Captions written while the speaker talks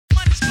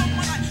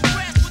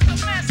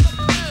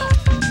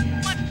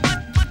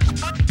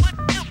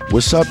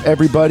What's up,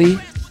 everybody,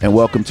 and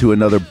welcome to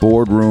another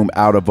Boardroom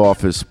Out of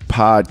Office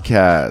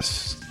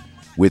podcast.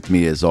 With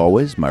me, as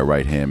always, my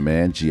right-hand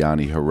man,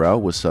 Gianni Harrell.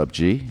 What's up,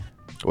 G?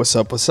 What's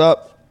up, what's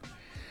up?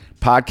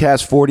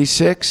 Podcast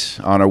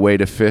 46, on our way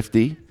to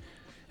 50.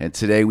 And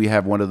today we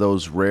have one of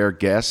those rare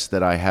guests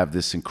that I have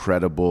this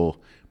incredible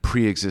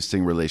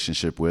pre-existing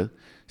relationship with,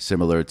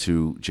 similar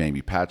to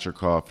Jamie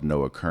Patricoff,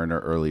 Noah Kerner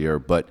earlier.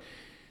 But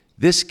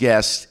this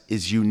guest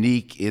is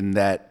unique in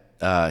that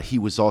he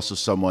was also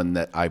someone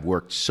that I've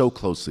worked so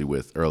closely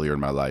with earlier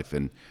in my life,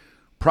 and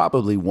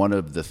probably one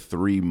of the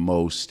three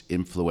most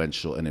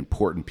influential and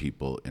important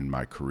people in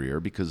my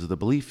career because of the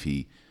belief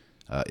he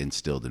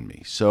instilled in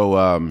me.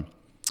 So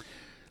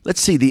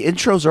let's see. The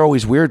intros are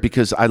always weird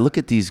because I look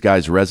at these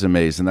guys'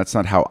 resumes, and that's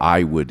not how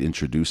I would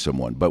introduce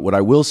someone. But what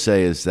I will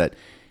say is that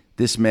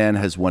this man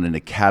has won an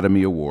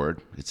Academy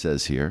Award, it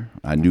says here.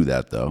 I knew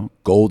that, though.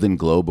 Golden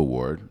Globe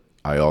Award.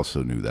 I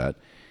also knew that.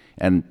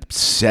 And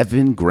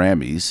 7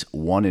 Grammys,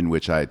 one in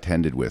which I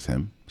attended with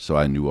him, so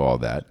I knew all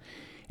that.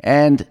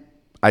 And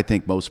I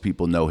think most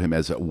people know him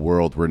as a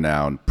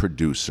world-renowned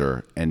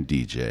producer and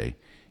DJ.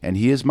 And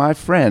he is my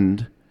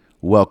friend.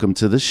 Welcome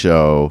to the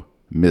show,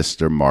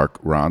 Mr. Mark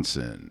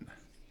Ronson.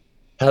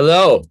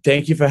 Hello.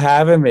 Thank you for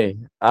having me.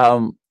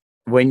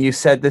 When you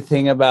said the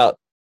thing about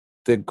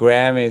the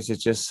Grammys, it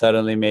just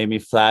suddenly made me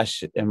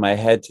flash in my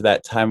head to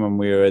that time when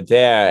we were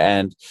there.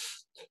 And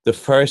the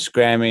first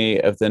Grammy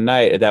of the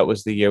night, that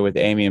was the year with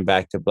Amy and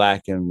Back to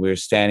Black. And we were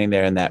standing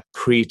there in that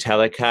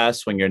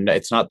pre-telecast when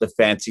it's not the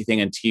fancy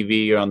thing on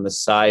TV, you're on the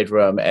side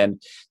room.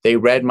 And they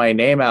read my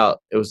name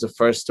out. It was the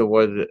first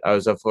award that I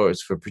was up for. It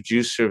was for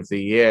Producer of the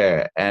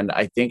Year. And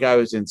I think I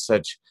was in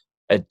such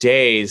a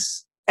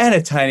daze and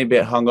a tiny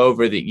bit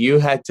hungover that you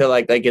had to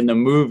like in the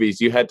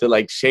movies, you had to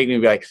like shake me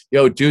and be like,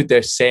 yo, dude,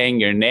 they're saying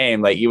your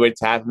name. Like you were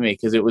tapping me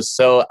because it was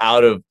so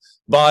out of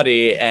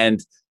body and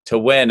to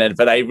win.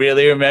 But I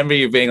really remember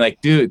you being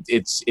like, dude,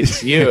 it's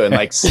you, and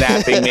like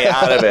snapping me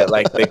out of it,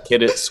 like the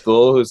kid at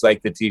school who's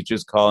like the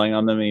teacher's calling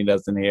on them and he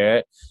doesn't hear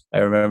it. I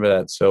remember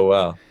that so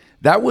well.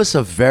 That was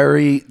a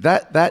very,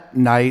 that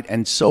night,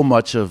 and so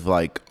much of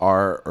like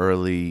our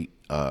early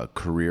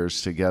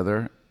careers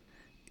together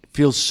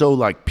feels so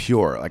like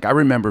pure. Like I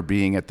remember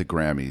being at the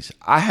Grammys.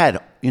 I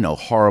had,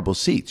 horrible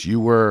seats. You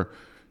were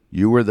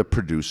the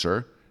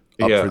producer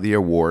up for the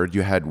award.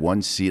 You had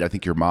one seat. I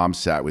think your mom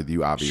sat with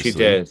you, obviously. She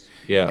did,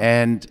 yeah.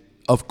 And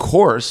of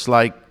course,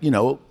 like,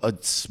 a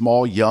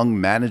small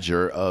young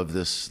manager of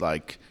this,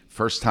 like,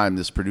 first time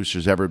this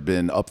producer's ever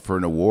been up for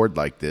an award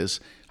like this,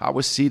 I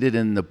was seated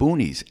in the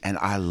boonies, and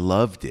I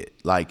loved it.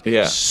 Like,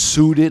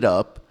 suited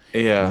up.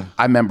 Yeah.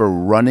 I remember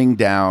running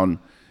down,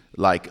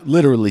 like,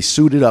 literally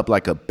suited up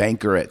like a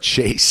banker at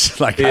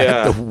Chase. Like, I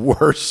had the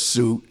worst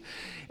suit.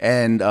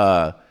 And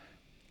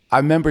I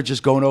remember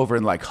just going over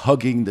and like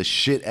hugging the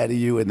shit out of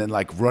you and then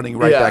like running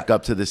right back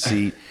up to the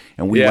seat.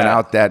 And we went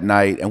out that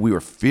night and we were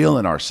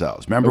feeling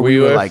ourselves. Remember we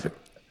were like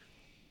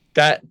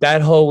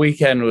that whole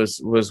weekend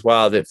was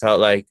wild. It felt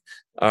like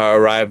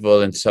our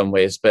arrival in some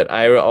ways. But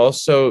I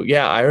also,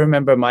 I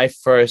remember my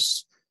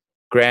first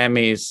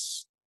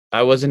Grammys.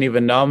 I wasn't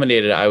even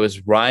nominated. I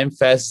was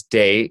Rhymefest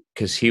date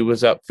because he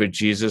was up for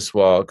Jesus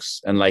Walks,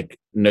 and like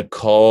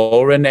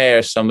Nicole Renee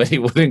or somebody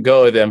wouldn't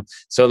go with him.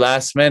 So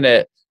last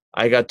minute,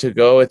 I got to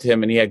go with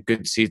him, and he had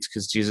good seats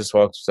because Jesus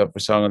Walks was up for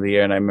Song of the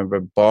Year. And I remember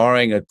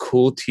borrowing a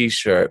cool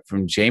T-shirt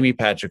from Jamie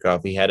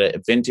Patricoff. He had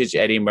a vintage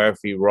Eddie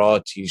Murphy Raw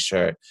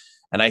T-shirt,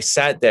 and I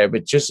sat there.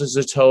 But just as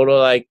a total,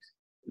 like,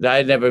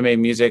 I never made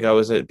music.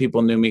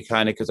 People knew me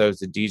kind of because I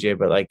was a DJ.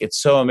 But like, it's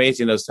so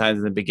amazing those times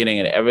in the beginning,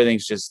 and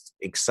everything's just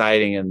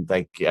exciting, and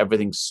like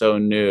everything's so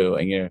new,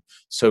 and you're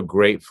so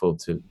grateful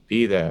to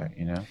be there.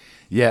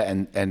 Yeah,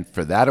 and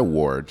for that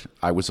award,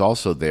 I was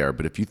also there.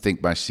 But if you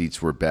think my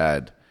seats were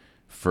bad,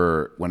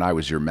 for when I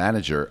was your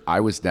manager, I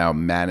was now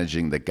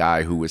managing the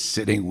guy who was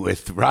sitting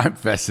with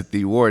Rhymefest at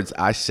the awards.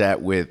 I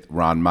sat with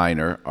Ron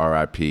Miner,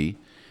 R.I.P.,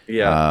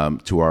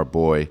 to our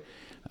boy.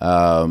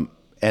 And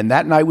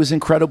that night was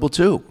incredible,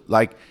 too.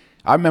 Like,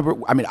 I remember,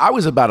 I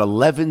was about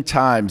 11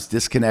 times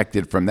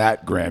disconnected from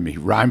that Grammy,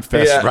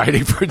 Rhymefest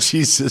writing for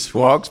Jesus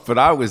Walks, but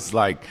I was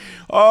like,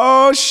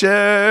 oh,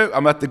 shit,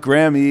 I'm at the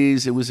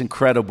Grammys. It was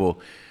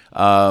incredible.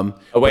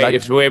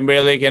 If we're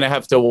really gonna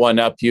have to one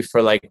up you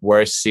for like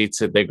worst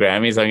seats at the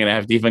Grammys, I'm gonna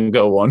have to even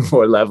go one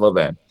more level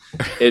then.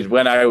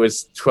 When I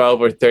was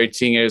 12 or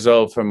 13 years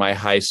old, for my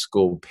high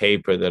school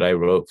paper that I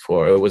wrote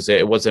for,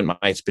 it wasn't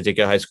my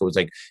particular high school, it was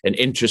like an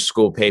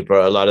inter-school paper.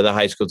 A lot of the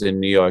high schools in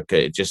New York,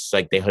 just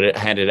like they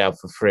handed it out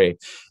for free.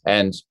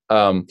 And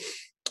I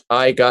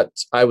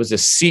was a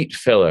seat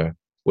filler,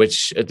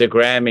 which at the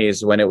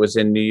Grammys when it was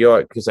in New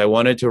York, because I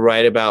wanted to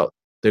write about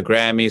the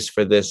Grammys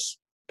for this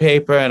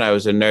paper, and I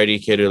was a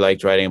nerdy kid who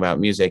liked writing about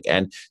music.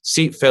 And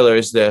seat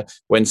fillers,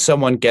 when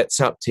someone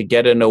gets up to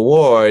get an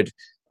award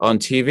on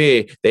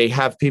TV, they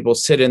have people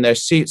sit in their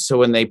seats, so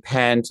when they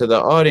pan to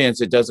the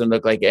audience, it doesn't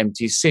look like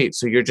empty seats.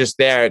 So you're just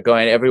there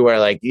going everywhere,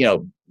 like,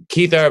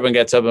 Keith Urban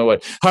gets up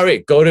and hurry,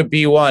 go to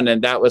B1.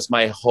 And that was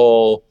my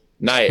whole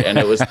night. And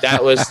that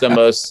was the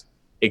most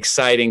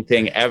exciting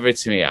thing ever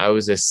to me. I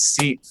was a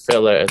seat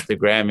filler at the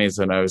Grammys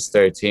when I was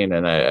 13,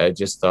 and I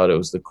just thought it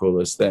was the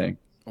coolest thing.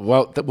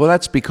 Well,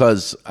 that's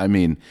because I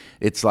mean,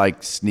 it's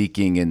like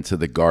sneaking into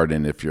the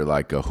garden if you're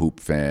like a hoop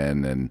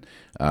fan, and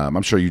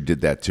I'm sure you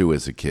did that too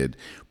as a kid.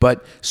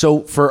 But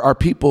so for our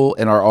people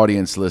and our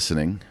audience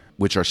listening,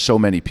 which are so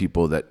many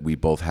people that we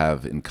both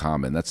have in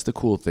common, that's the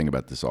cool thing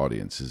about this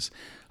audience is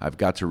I've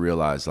got to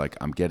realize like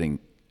I'm getting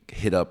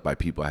hit up by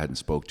people I hadn't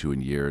spoke to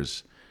in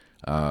years.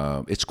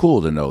 It's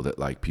cool to know that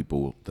like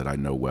people that I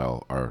know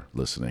well are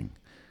listening,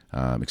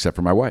 except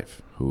for my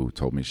wife, who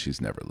told me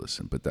she's never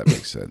listened, but that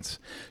makes sense.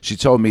 She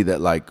told me that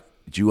like,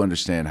 do you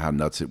understand how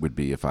nuts it would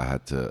be if I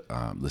had to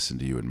listen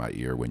to you in my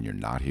ear when you're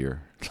not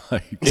here?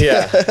 Like,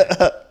 Yeah.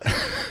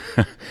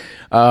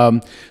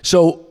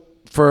 so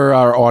for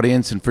our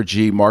audience and for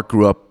G, Mark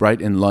grew up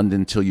right in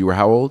London till you were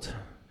how old?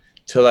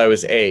 Till I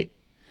was 8.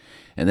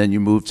 And then you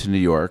moved to New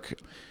York,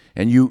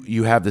 and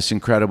you have this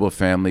incredible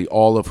family,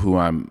 all of who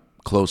I'm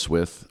close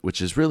with,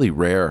 which is really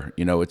rare.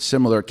 You know, it's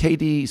similar.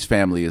 KD's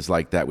family is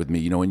like that with me.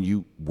 You know, when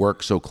you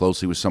work so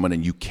closely with someone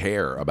and you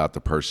care about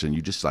the person,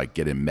 you just like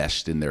get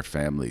enmeshed in their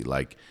family.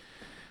 Like,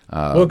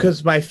 Well,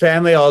 because my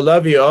family all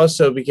love you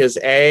also because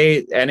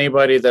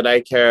anybody that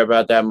I care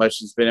about that much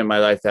has been in my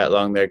life that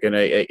long, they're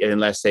gonna,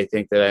 unless they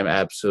think that I'm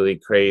absolutely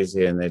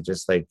crazy and they're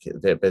just like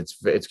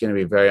it's gonna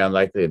be very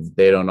unlikely that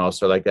they don't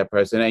also like that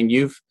person. And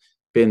you've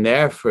been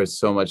there for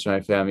so much of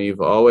my family.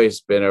 You've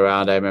always been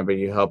around. I remember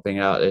you helping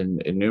out in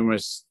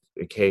numerous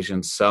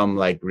occasions, some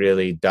like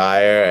really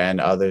dire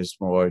and others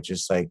more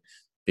just like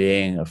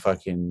being a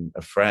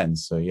friend.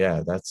 So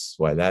yeah, that's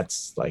why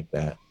that's like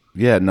that.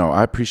 yeah, no,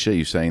 I appreciate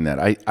you saying that.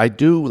 I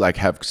do like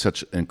have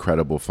such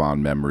incredible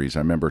fond memories. I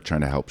remember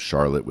trying to help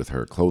Charlotte with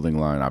her clothing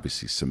line.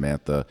 Obviously,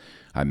 Samantha,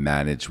 I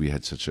managed. We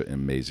had such an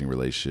amazing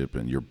relationship,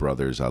 and your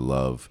brothers, I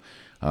love,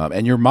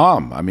 and your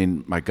mom. I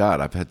mean, my God,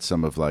 I've had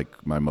some of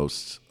like my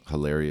most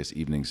hilarious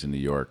evenings in New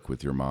York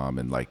with your mom,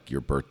 and like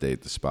your birthday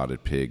at the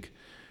Spotted Pig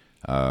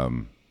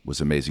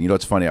was amazing. You know,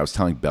 it's funny. I was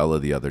telling Bella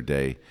the other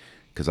day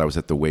because I was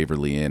at the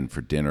Waverly Inn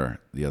for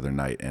dinner the other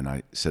night, and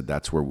I said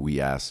that's where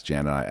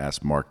Jan and I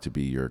asked Mark to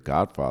be your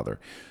godfather.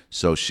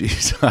 So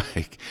she's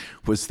like,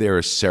 "Was there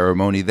a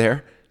ceremony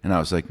there?" And I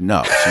was like,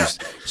 "No."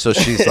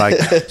 She's like,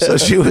 so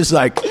she was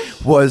like,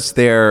 "Was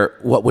there?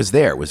 What was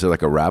there? Was there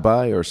like a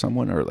rabbi or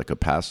someone or like a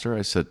pastor?"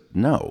 I said,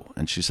 "No."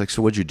 And she's like,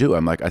 "So what'd you do?"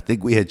 I'm like, "I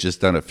think we had just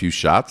done a few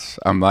shots."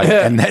 I'm like,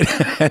 and then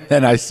and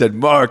then I said,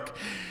 "Mark,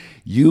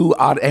 and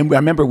I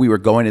remember we were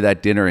going to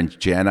that dinner, and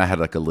Jana had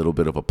like a little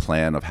bit of a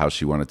plan of how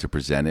she wanted to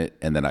present it,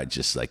 and then I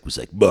just like was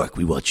like, Mark,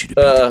 we want you to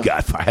be the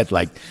godfather. I had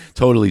like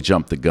totally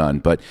jumped the gun,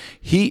 but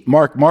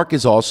Mark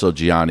is also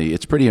Gianni.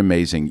 It's pretty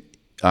amazing.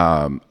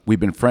 We've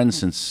been friends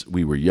since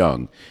we were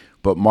young,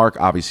 but Mark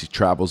obviously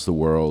travels the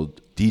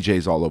world,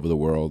 DJs all over the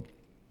world,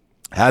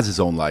 has his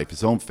own life,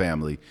 his own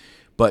family.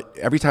 But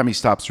every time he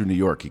stops through New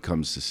York, he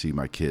comes to see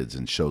my kids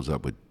and shows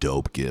up with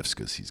dope gifts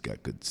because he's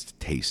got good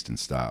taste and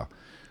style.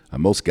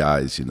 Most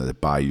guys, you know,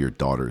 that buy your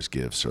daughter's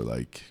gifts are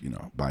like, you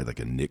know, buy like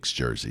a Knicks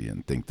jersey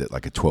and think that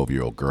like a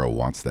 12-year-old girl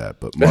wants that.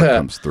 But Mark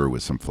comes through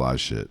with some fly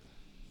shit.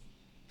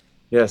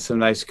 Yeah, some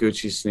nice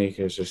Gucci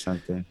sneakers or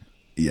something.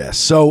 Yeah.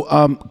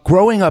 So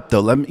growing up,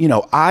 though,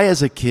 I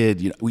as a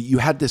kid, you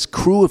had this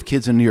crew of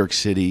kids in New York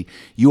City.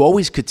 You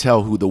always could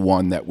tell who the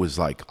one that was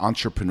like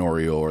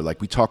entrepreneurial, or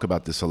like we talk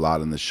about this a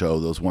lot in the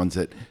show, those ones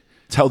that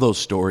tell those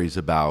stories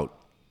about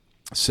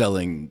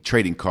selling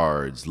trading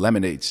cards,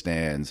 lemonade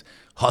stands,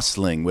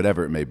 hustling,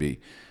 whatever it may be.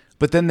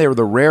 But then there are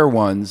the rare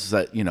ones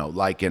that, you know,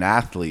 like an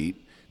athlete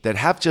that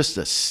have just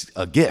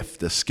a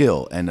gift, a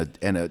skill, and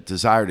a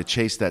desire to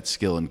chase that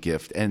skill and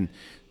gift. And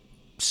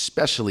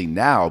especially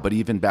now, but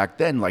even back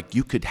then, like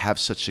you could have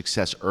such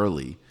success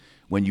early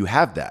when you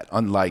have that.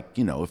 Unlike,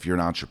 you know, if you're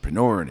an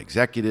entrepreneur, an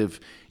executive,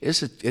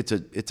 it's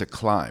a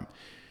climb.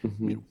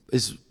 Mm-hmm.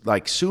 Is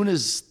like soon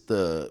as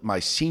my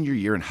senior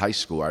year in high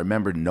school, I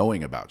remember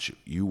knowing about you.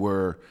 You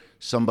were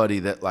somebody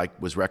that like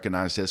was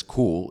recognized as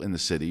cool in the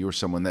city. You were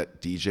someone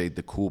that DJ'd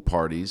the cool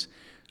parties,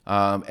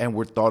 and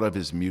were thought of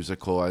as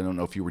musical. I don't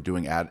know if you were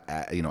doing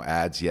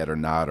ads yet or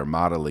not, or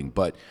modeling,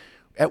 but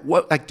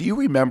do you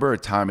remember a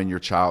time in your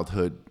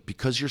childhood,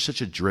 because you're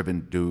such a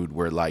driven dude,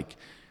 where like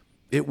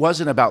it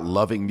wasn't about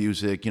loving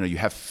music? You know, you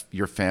have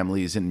your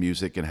family is in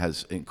music and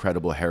has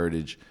incredible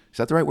heritage. Is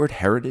that the right word?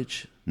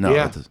 Heritage? No,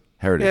 Yeah.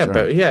 heritage. Yeah, Right.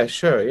 but yeah,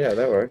 sure. Yeah,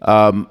 that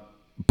works.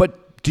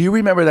 But do you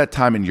remember that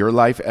time in your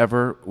life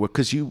ever?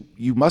 Because you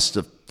must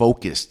have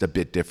focused a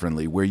bit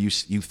differently, where you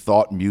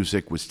thought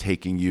music was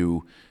taking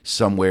you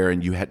somewhere,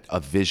 and you had a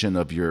vision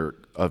of your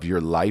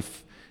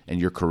life and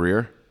your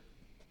career.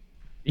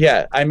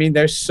 Yeah, I mean,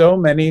 there's so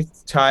many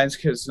times,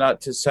 because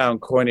not to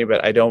sound corny,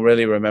 but I don't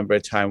really remember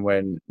a time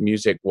when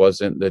music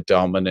wasn't the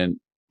dominant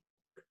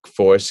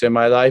force in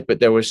my life, but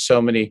there were so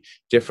many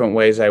different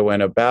ways I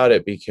went about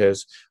it,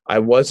 because I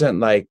wasn't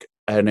like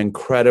an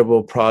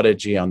incredible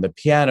prodigy on the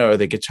piano or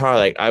the guitar.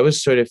 Like I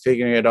was sort of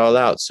figuring it all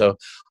out. So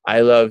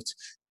I loved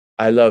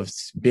I loved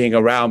being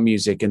around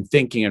music and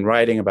thinking and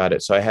writing about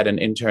it. So I had an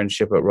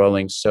internship at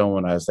Rolling Stone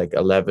when I was like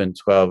 11,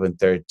 12, and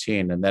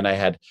 13. And then I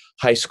had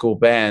high school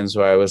bands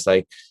where I was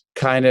like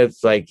kind of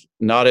like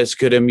not as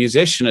good a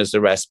musician as the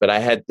rest, but I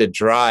had the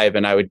drive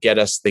and I would get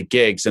us the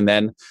gigs. And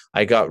then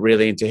I got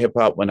really into hip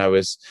hop when I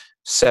was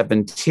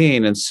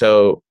 17. And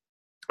so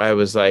I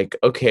was like,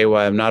 okay,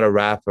 well, I'm not a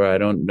rapper. I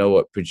don't know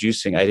what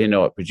producing, I didn't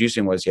know what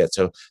producing was yet.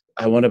 So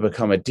I want to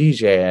become a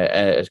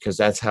DJ because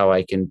that's how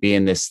I can be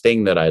in this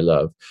thing that I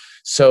love.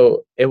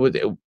 So it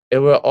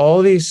were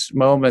all these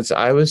moments.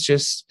 I was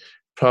just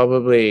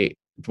probably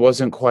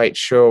wasn't quite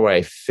sure where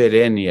I fit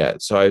in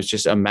yet. So I was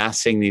just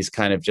amassing these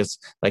kind of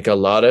just like a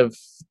lot of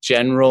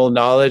general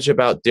knowledge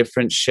about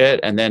different shit.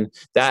 And then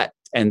that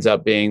ends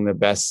up being the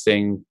best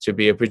thing to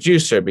be a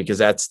producer, because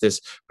that's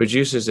this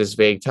producer's this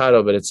vague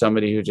title, but it's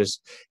somebody who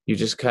just you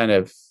just kind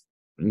of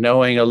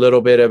knowing a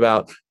little bit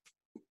about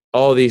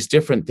all these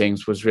different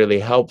things was really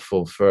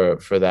helpful for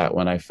that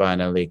when I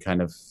finally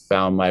kind of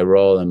found my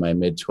role in my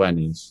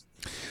mid-20s.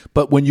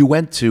 But when you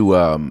went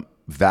to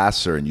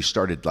Vassar and you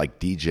started like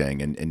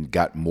DJing and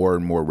got more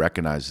and more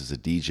recognized as a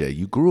DJ,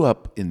 you grew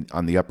up in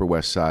on the Upper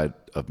West Side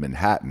of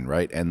Manhattan,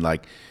 right? And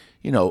like,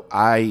 you know,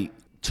 I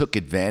took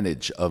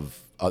advantage of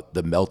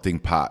the melting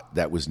pot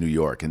that was New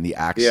York and the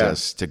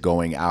access to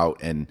going out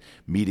and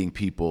meeting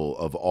people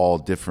of all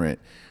different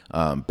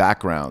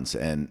backgrounds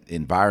and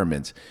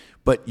environments.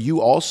 But you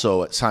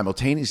also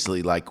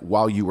simultaneously, like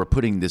while you were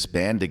putting this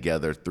band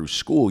together through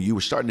school, you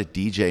were starting to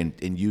DJ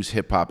and use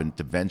hip hop and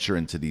to venture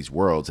into these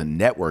worlds and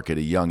network at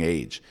a young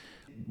age.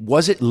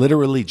 Was it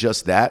literally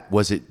just that?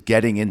 Was it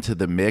getting into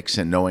the mix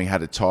and knowing how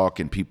to talk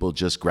and people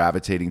just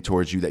gravitating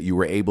towards you that you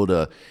were able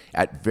to,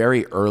 at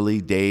very early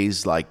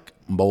days, like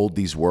mold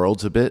these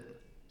worlds a bit?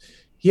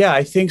 Yeah,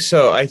 I think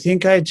so. I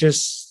think I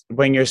just,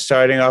 when you're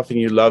starting off and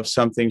you love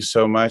something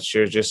so much,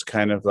 you're just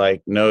kind of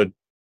like, no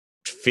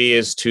fee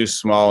is too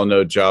small,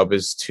 no job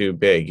is too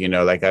big. You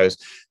know, like I was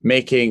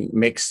making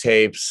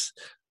mixtapes.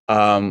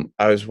 I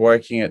was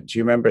working at, do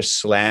you remember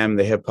Slam,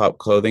 the hip hop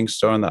clothing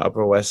store on the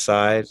Upper West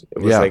Side? It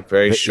was like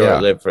very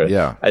short lived.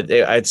 Yeah.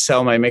 I'd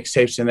sell my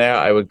mixtapes in there.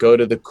 I would go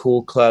to the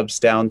cool clubs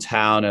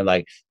downtown and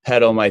like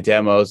peddle my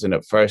demos. And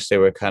at first they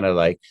were kind of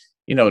like,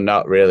 you know,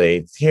 not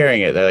really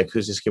hearing it. They're like,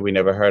 who's this kid we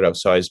never heard of?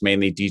 So I was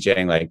mainly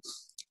DJing like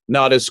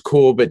not as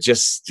cool, but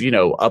just, you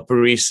know,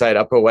 Upper East Side,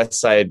 Upper West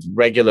Side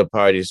regular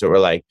parties that were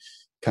like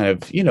kind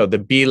of, you know, the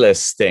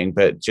B-list thing,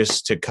 but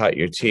just to cut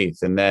your teeth.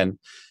 And then,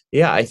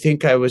 yeah, I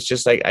think I was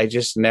just like, I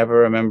just never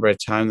remember a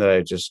time that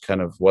I just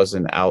kind of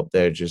wasn't out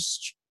there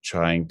just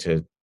trying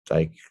to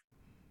like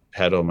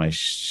peddle my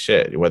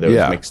shit, whether it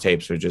was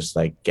mixtapes or just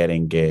like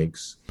getting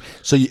gigs.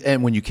 So,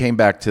 and when you came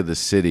back to the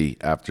city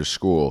after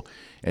school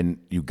and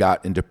you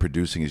got into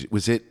producing, did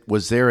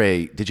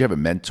you have a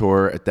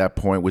mentor at that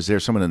point? Was there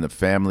someone in the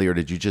family, or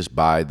did you just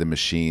buy the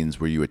machines?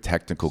 Were you a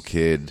technical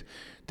kid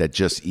that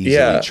just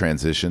easily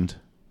transitioned?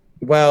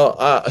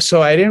 Well,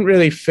 so I didn't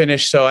really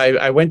finish. So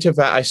I went to,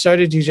 I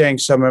started DJing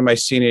summer my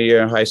senior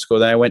year in high school.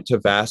 Then I went to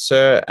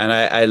Vassar and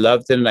I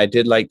loved it. And I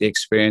did like the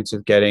experience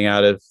of getting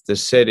out of the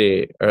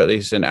city, or at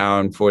least an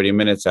hour and 40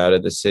 minutes out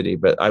of the city.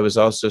 But I was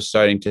also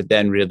starting to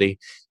then really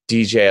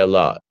DJ a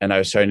lot. And I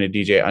was starting to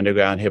DJ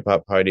underground hip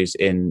hop parties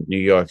in New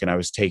York. And I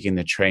was taking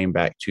the train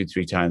back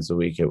 2-3 times a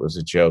week. It was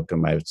a joke.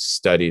 And my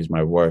studies,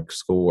 my work,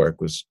 schoolwork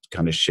was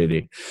kind of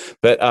shitty.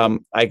 But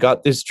I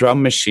got this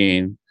drum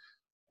machine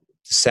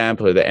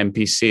sampler, the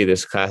MPC,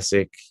 this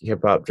classic hip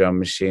hop drum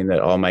machine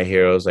that all my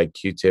heroes like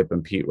Q-Tip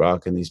and Pete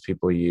Rock and these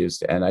people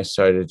used. And I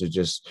started to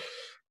just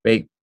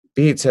make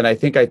beats. And I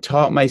think I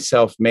taught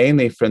myself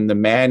mainly from the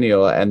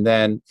manual. And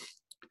then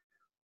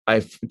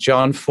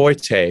John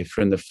Forte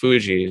from the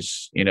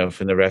Fugees, you know,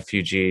 from the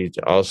Refugee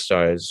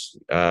All-Stars,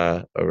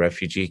 a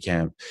refugee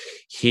camp,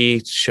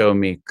 he showed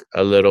me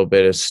a little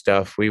bit of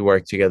stuff. We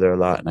worked together a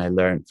lot and I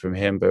learned from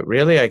him. But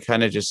really, I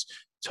kind of just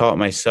taught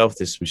myself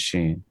this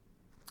machine.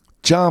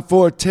 John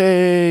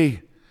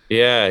Forte.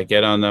 Yeah,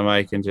 get on the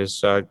mic and just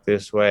suck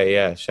this way.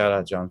 Yeah, shout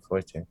out John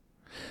Forte.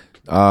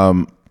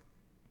 I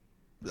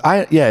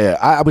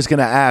was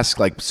gonna ask,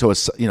 like, so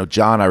you know,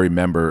 John, I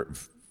remember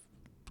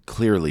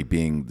clearly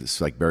being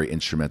this like very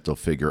instrumental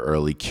figure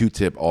early.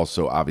 Q-Tip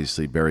also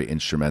obviously very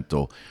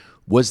instrumental.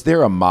 Was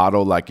there a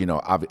model, like, you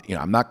know,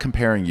 I'm not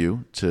comparing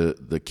you to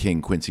the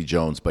King Quincy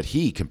Jones, but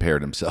he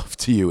compared himself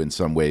to you in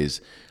some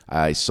ways.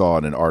 I saw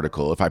in an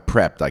article. If I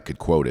prepped, I could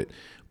quote it.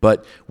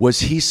 But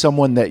was he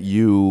someone that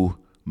you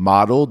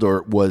modeled,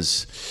 or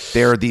was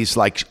there these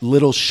like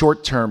little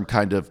short-term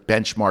kind of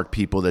benchmark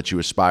people that you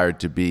aspired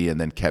to be and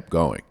then kept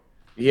going?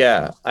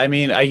 Yeah, I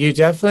mean, you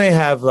definitely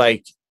have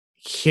like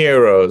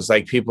heroes,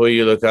 like people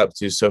you look up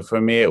to. So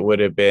for me,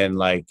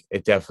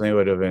 it definitely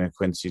would have been a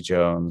Quincy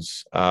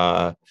Jones.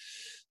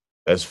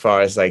 As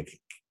far as like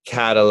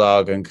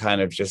catalog and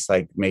kind of just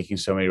like making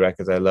so many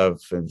records I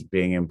love and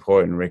being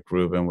important, Rick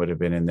Rubin would have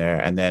been in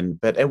there. And then,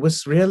 but it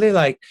was really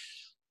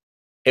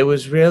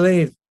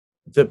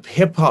the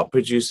hip hop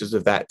producers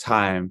of that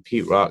time,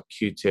 Pete Rock,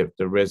 Q-Tip,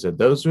 the RZA,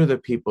 those were the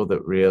people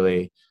that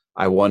really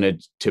I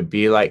wanted to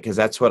be like, because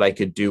that's what I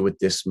could do with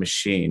this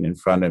machine in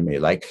front of me.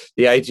 Like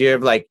the idea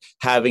of like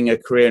having a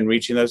career and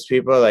reaching those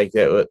people, like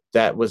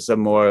that was a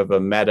more of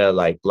a meta,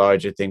 like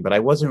larger thing. But I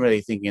wasn't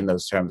really thinking in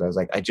those terms. I was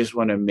like, I just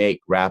want to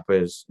meet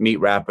rappers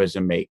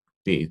and make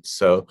beats.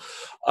 So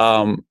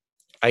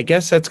I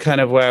guess that's kind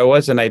of where I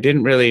was. And I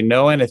didn't really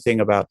know anything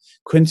about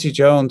Quincy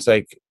Jones,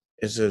 like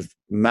is a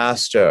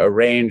master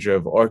arranger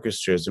of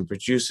orchestras and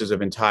producers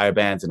of entire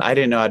bands. And I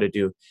didn't know how to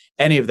do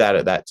any of that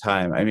at that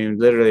time. I mean,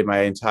 literally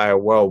my entire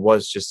world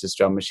was just this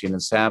drum machine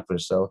and sampler.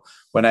 So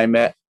when I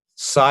met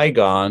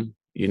Saigon,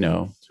 you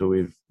know, who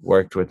we've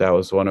worked with, that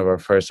was one of our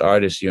first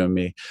artists, you and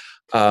me.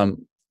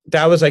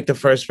 That was like the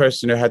first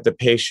person who had the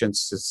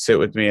patience to sit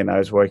with me, and I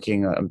was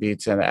working on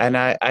beats. And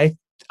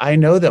I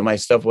know that my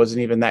stuff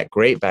wasn't even that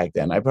great back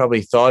then. I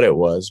probably thought it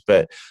was,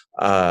 but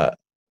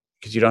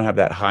because you don't have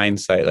that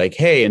hindsight, like,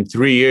 hey, in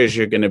 3 years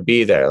you're going to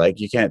be there.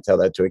 Like you can't tell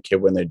that to a kid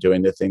when they're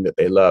doing the thing that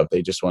they love.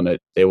 They just want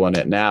it. They want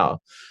it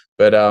now.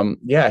 But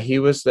yeah,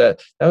 that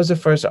was the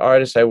first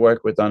artist I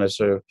worked with on a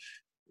sort of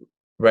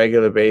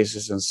regular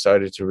basis and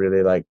started to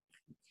really like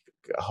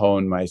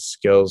hone my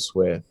skills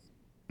with.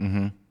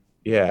 Mm-hmm.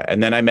 Yeah,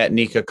 and then I met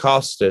Nika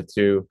Costa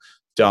through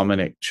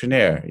Dominic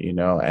Trenier, you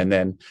know, and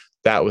then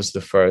that was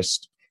the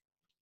first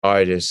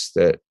artist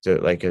that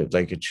like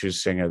a true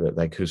singer that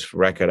like whose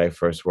record I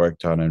first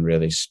worked on and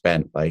really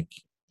spent like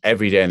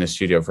every day in the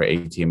studio for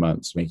 18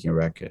 months making a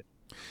record.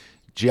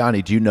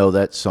 Gianni, do you know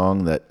that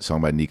song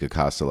by Nika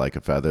Costa, Like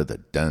a Feather? The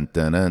dun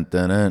dun dun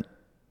dun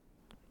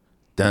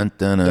dun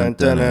dun dun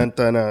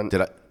dun dun.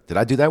 Did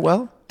I do that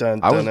well?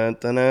 Dun dun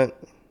dun dun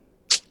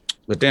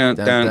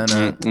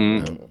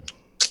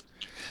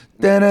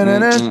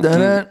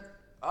dun.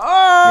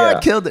 Oh, I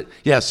killed it.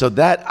 Yeah, so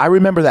that I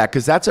remember that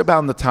because that's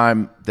about the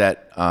time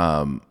that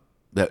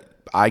that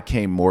I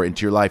came more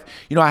into your life.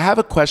 You know, I have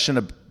a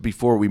question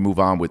before we move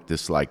on with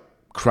this like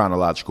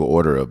chronological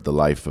order of the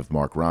life of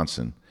Mark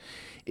Ronson.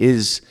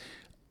 It's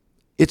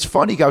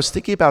funny, I was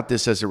thinking about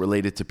this as it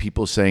related to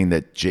people saying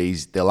that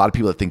a lot of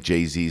people that think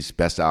Jay-Z's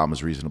best album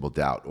is Reasonable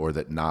Doubt, or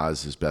that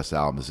Nas's best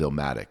album is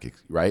Illmatic,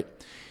 right?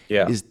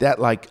 Yeah. Is that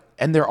like,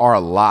 and there are a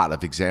lot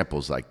of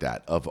examples like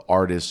that of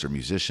artists or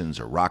musicians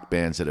or rock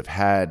bands that have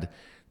had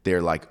their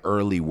like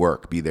early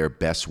work be their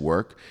best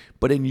work.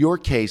 But in your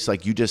case,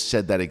 like you just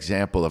said that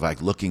example of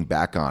like looking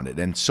back on it,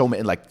 and so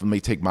many, like let me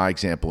take my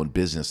example in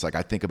business. Like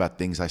I think about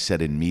things I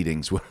said in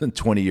meetings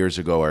 20 years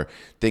ago, or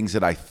things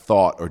that I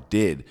thought or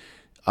did.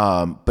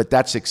 But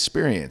that's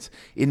experience.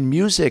 In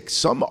music,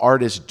 some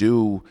artists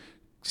do,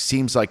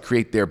 seems like,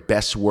 create their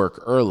best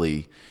work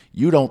early.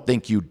 You don't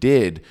think you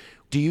did.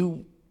 Do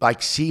you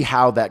like see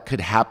how that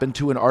could happen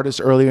to an artist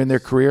earlier in their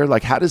career?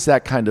 Like how does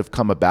that kind of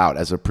come about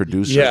as a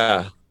producer?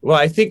 Yeah. Well,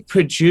 I think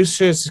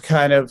producers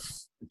kind of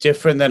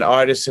different than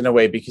artists in a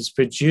way, because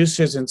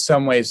producers in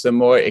some ways, the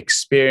more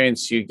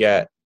experience you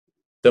get,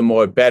 the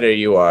more better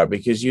you are,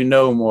 because you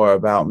know more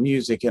about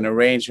music and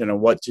arrangement and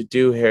what to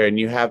do here. And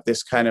you have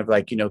this kind of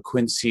like, you know,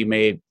 Quincy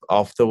made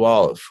Off the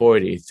Wall at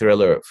 40,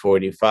 Thriller at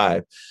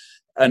 45.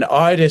 An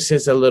artist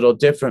is a little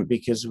different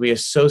because we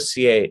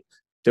associate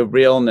the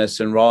realness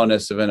and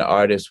rawness of an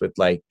artist with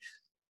like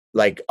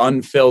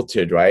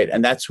unfiltered, right?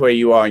 And that's where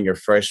you are on your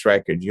first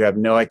record. You have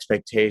no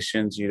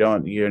expectations. You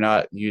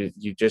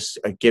just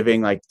are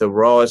giving like the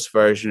rawest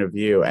version of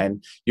you.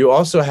 And you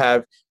also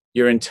have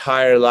your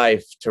entire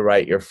life to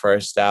write your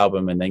first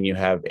album, and then you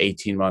have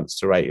 18 months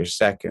to write your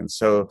second.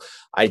 So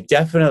I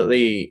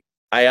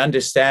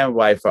understand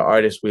why for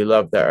artists we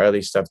love the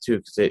early stuff too,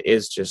 because it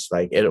is just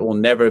like, it will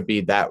never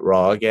be that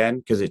raw again,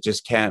 because it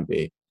just can't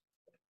be.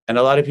 And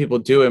a lot of people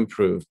do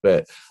improve,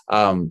 but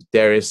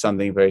there is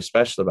something very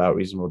special about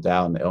Reasonable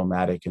Doubt and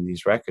Illmatic and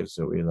these records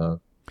that we love.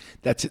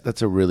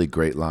 That's a really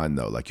great line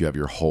though. Like you have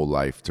your whole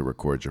life to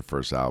record your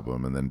first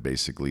album, and then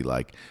basically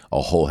like a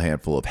whole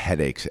handful of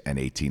headaches and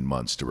 18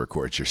 months to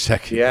record your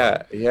second.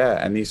 Yeah.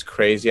 And these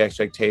crazy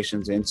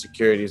expectations,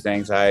 insecurities,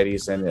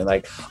 anxieties, and they're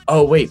like,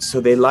 oh wait,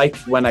 so they like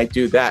when I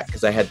do that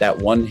because I had that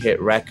one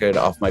hit record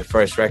off my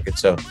first record,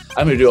 so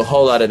I'm gonna do a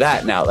whole lot of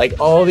that now. Like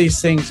all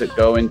these things that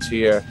go into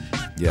your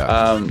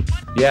that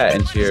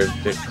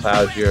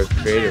cloud your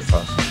creative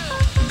process.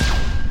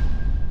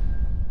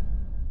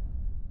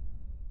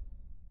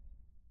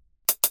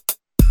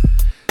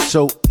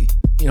 So,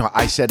 you know,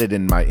 I said it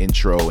in my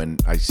intro, and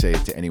I say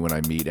it to anyone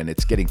I meet, and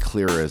it's getting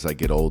clearer as I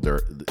get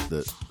older.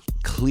 The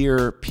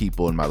clear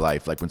people in my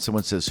life, like when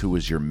someone says, "Who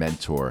was your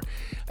mentor?"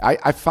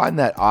 I find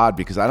that odd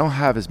because I don't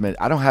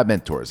have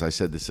mentors. I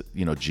said this,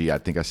 you know, I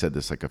think I said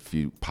this like a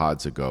few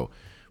pods ago.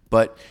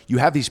 But you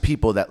have these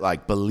people that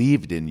like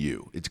believed in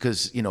you. It's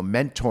because, you know,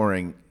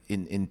 mentoring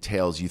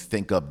entails you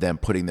think of them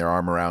putting their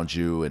arm around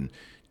you and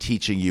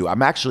teaching you.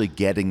 I'm actually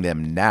getting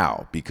them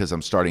now because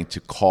I'm starting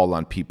to call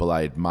on people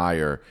I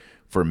admire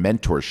for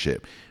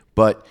mentorship.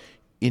 But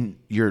in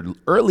your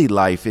early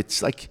life,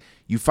 it's like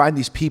you find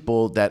these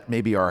people that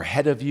maybe are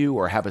ahead of you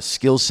or have a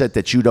skill set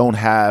that you don't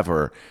have,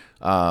 or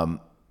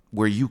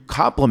where you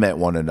complement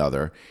one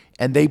another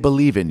and they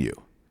believe in you.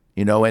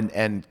 You know,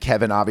 and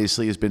Kevin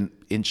obviously has been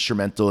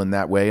instrumental in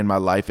that way in my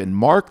life. And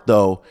Mark,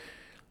 though,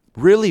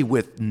 really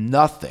with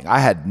nothing. I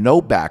had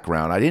no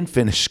background. I didn't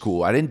finish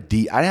school. I didn't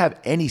have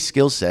any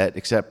skill set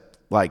except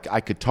like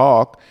I could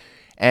talk,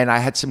 and I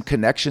had some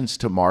connections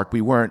to Mark.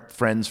 We weren't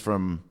friends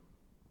from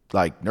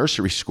like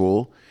nursery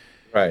school,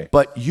 Right.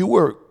 but you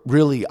were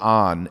really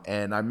on.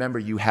 And I remember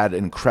you had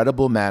an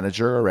incredible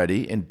manager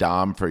already in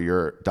Dominic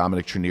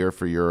Trenier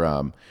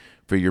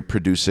for your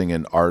producing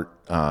and art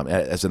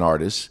as an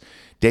artist.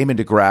 Damon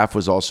DeGraff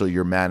was also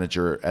your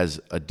manager as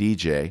a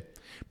DJ,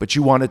 but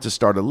you wanted to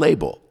start a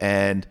label,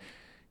 and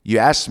you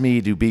asked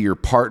me to be your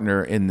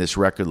partner in this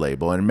record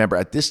label. And remember,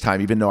 at this time,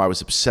 even though I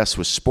was obsessed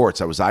with sports,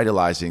 I was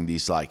idolizing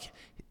these like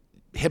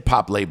hip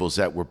hop labels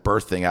that were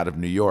birthing out of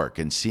New York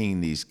and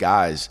seeing these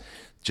guys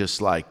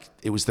just like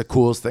it was the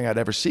coolest thing I'd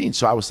ever seen.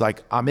 So I was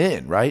like, I'm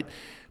in, right?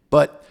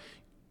 But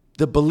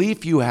the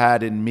belief you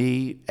had in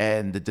me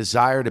and the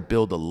desire to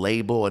build a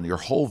label and your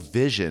whole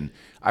vision,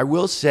 I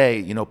will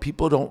say,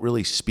 people don't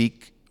really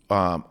speak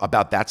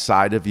about that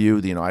side of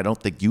you. I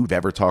don't think you've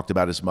ever talked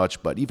about as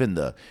much, but even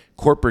the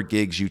corporate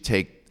gigs you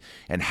take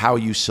and how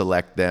you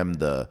select them,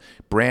 the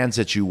brands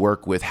that you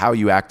work with, how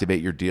you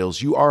activate your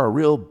deals, you are a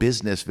real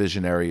business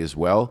visionary as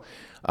well.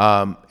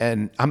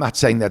 And I'm not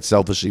saying that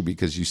selfishly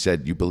because you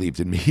said you believed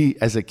in me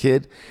as a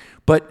kid,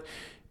 but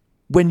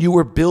when you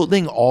were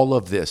building all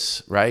of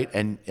this, right,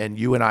 and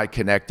you and I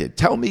connected,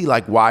 tell me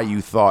like why you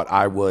thought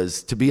I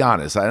was, to be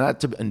honest, not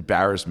to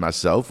embarrass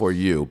myself or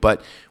you,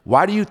 but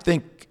why do you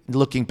think,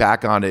 looking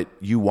back on it,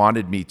 you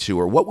wanted me to,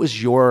 or what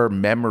was your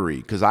memory?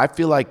 Because I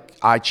feel like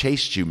I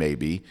chased you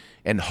maybe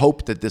and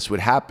hoped that this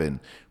would happen.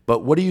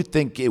 But what do you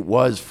think it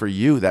was for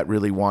you that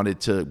really wanted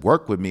to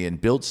work with me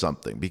and build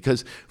something?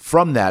 Because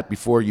from that,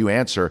 before you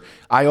answer,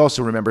 I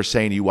also remember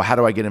saying to you, well, how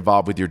do I get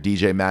involved with your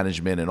DJ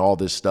management and all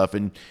this stuff?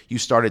 And you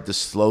started to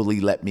slowly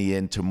let me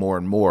into more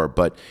and more,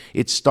 but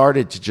it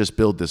started to just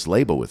build this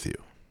label with you.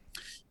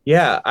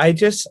 Yeah, I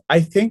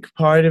think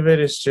part of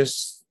it is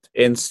just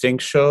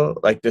instinctual,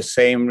 like the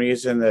same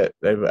reason that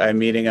I'm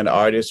meeting an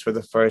artist for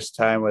the first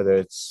time, whether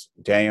it's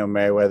Daniel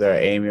Merriweather or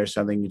Amy or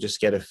something, you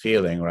just get a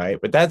feeling, right?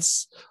 But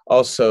that's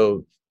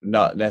also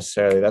that's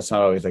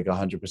not always like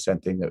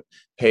 100% thing that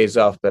pays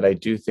off. But I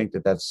do think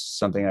that that's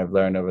something I've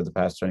learned over the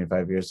past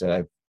 25 years, that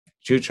I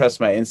do trust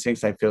my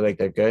instincts. I feel like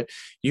they're good.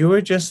 You were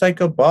just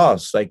like a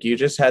boss. Like you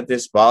just had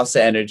this boss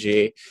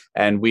energy,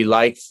 and we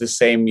liked the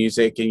same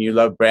music, and you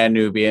loved Brand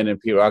Nubian and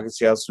Pete Rock and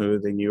CL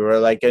Smooth, and you were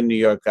like a New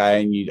York guy,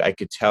 and I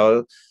could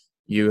tell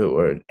you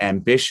were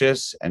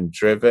ambitious and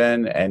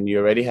driven, and you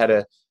already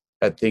had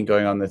that thing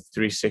going on, the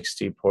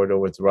 360 portal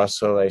with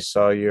Russell. I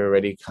saw you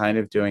already kind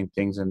of doing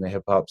things in the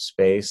hip hop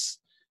space.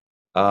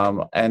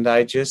 And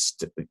I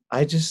just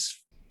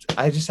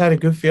had a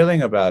good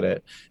feeling about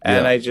it.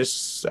 And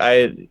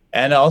Yeah.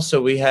 and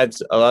also we had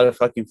a lot of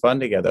fucking fun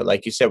together.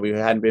 Like you said, we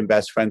hadn't been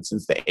best friends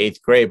since the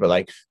 8th grade, but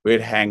like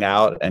we'd hang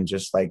out and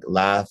just like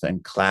laugh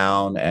and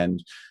clown,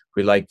 and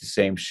we liked the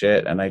same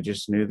shit. And I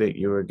just knew that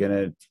you were going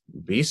to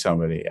be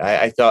somebody.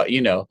 I thought,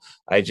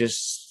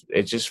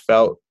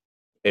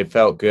 it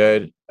felt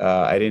good.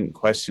 I didn't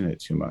question it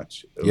too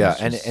much. It Yeah,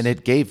 was and just,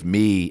 it gave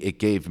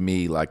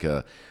me like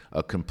a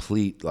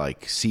complete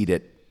like seat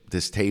at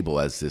this table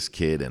as this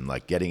kid, and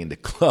like getting into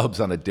clubs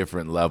on a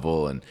different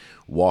level and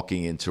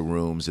walking into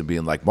rooms and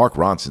being like, Mark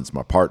Ronson's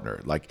my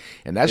partner, like,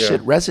 and that yeah.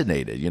 shit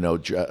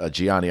resonated.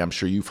 Gianni, I'm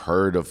sure you've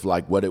heard of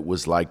like what it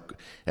was like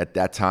at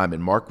that time,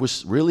 and Mark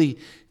was really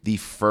the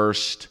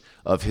first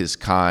of his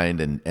kind,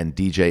 and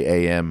DJ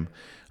AM,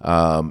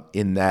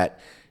 in that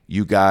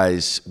you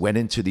guys went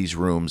into these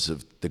rooms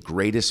of the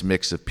greatest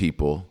mix of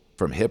people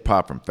from hip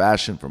hop, from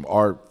fashion, from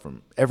art,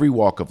 from every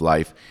walk of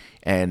life,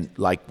 and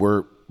like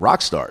we're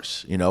rock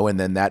stars, and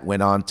then that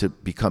went on to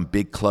become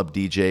big club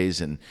DJs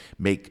and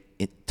make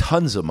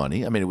tons of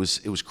money. I mean, it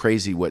was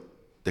crazy what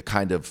the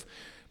kind of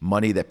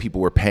money that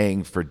people were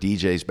paying for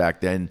DJs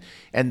back then.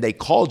 And they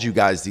called you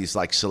guys these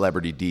like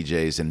celebrity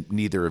DJs, and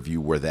neither of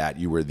you were that.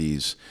 You were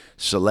these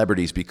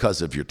celebrities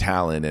because of your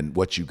talent and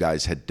what you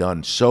guys had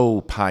done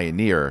so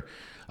pioneer.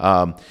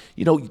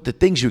 The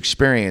things you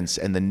experience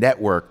and the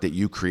network that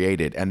you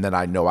created, and then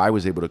I know I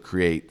was able to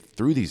create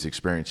through these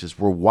experiences,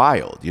 were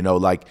wild.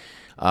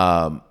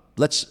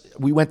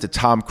 We went to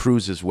Tom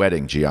Cruise's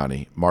wedding,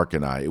 Gianni, Mark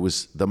and I. It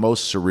was the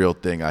most surreal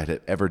thing I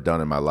had ever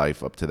done in my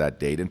life up to that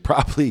date, and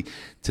probably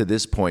to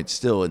this point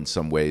still in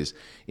some ways,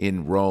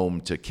 in Rome,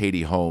 to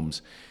Katie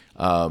Holmes.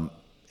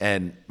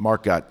 And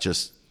Mark got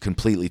just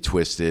completely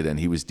twisted, and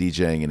he was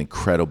DJing an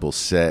incredible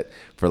set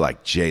for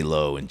like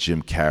J-Lo and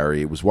Jim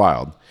Carrey. It was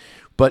wild.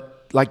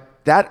 But like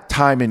that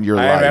time in your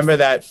life. I remember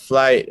that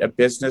flight, a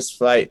business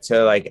flight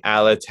to like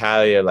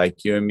Alitalia,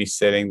 like you and me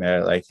sitting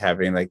there, like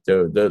having like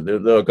the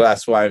little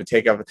glass of wine to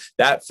take off.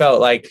 That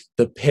felt like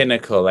the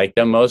pinnacle, like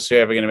the most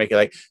you're ever gonna make it.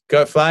 Like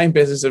flying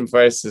business in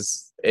first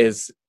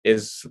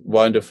is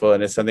wonderful,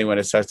 and it's something when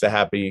it starts to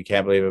happen you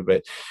can't believe it.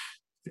 But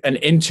an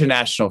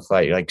international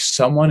flight, like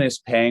someone is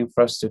paying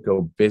for us to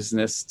go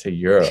business to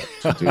Europe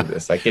to do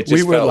this. Like it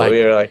just we were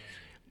like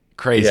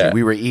Crazy. Yeah.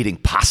 We were eating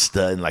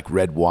pasta and like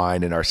red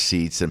wine in our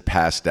seats and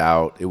passed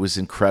out. It was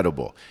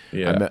incredible.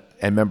 Yeah.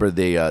 I remember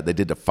they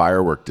did a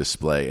firework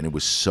display, and it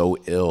was so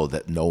ill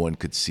that no one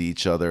could see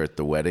each other at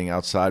the wedding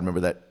outside. Remember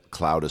that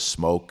cloud of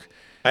smoke?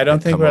 I don't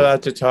Had think come we're over.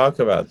 allowed to talk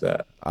about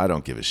that. I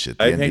don't give a shit.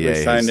 The I think we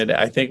NDA signed has. it.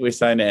 I think we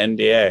signed an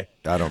NDA.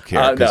 I don't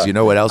care because No, you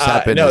know what else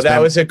happened? no, is that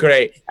was a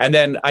great. And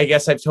then I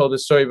guess I've told the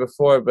story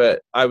before,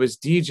 but I was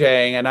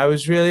DJing and I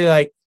was really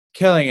like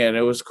killing it.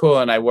 It was cool,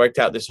 and I worked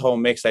out this whole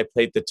mix. I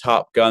played the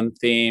Top Gun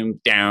theme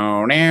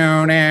down,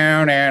 now,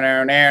 now, now,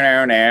 now,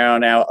 now, now,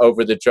 now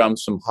over the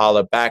drums from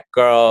Holla Back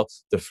Girl,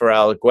 the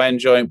Pharrell Gwen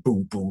joint,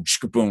 boom, boom,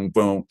 boom,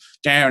 boom,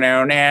 down,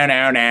 now, now,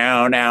 now,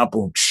 now, now,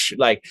 boom,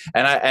 like,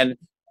 and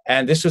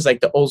this was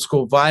like the old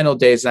school vinyl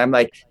days, and I'm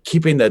like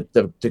keeping the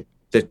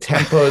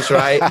tempos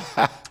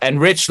right. And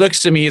Rich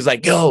looks to me, he's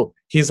like, yo,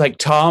 he's like,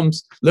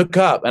 Tom's, look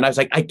up. And I was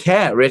like, I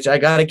can't, Rich, I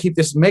gotta keep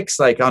this mix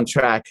like on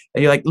track.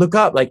 And you're like, look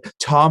up, like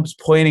Tom's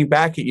pointing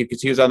back at you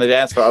because he was on the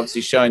dance floor,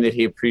 obviously showing that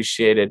he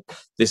appreciated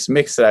this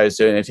mix that I was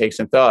doing. It takes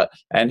some thought.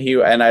 And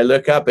I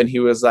look up and he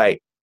was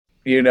like,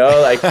 you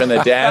know, like from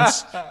the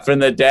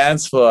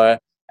dance floor.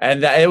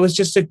 And it was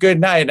just a good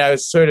night. And I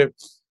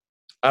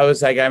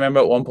was like, I remember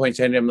at one point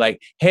saying to him, like,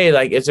 hey,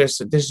 like,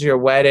 this is your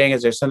wedding?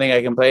 Is there something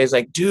I can play? He's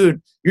like,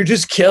 dude, you're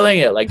just killing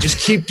it. Like, just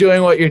keep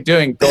doing what you're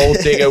doing. Gold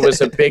Digger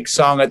was a big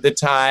song at the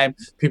time.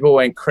 People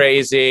went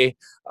crazy.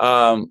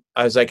 I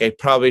was like, I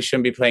probably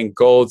shouldn't be playing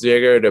Gold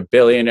Digger at a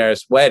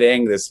billionaire's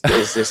wedding. Is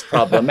this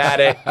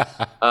problematic?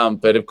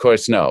 But of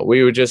course, no.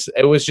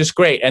 It was just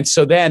great. And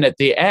so then at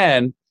the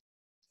end,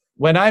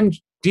 when I'm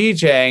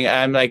DJing,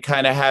 I'm like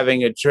kind of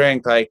having a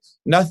drink, like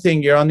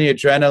nothing. You're on the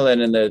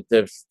adrenaline and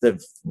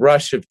the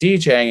rush of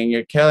DJing, and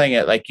you're killing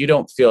it. Like you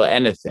don't feel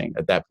anything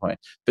at that point.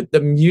 But the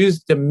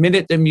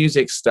minute the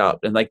music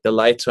stopped and like the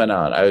lights went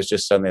on, I was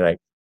just suddenly like,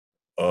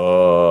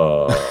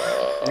 oh,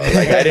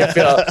 like I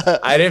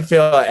didn't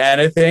feel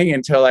anything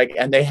until like,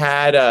 and they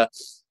had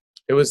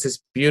it was this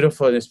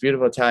beautiful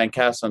Italian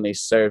castle, and they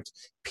served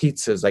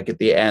pizzas like at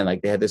the end.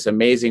 Like they had this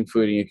amazing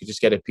food, and you could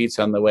just get a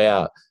pizza on the way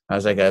out. I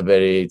was like, I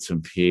better eat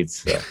some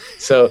pizza.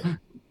 So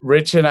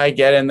Rich and I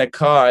get in the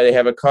car. They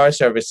have a car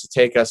service to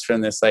take us from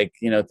this like,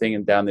 you know, thing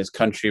and down these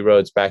country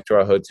roads back to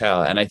our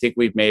hotel. And I think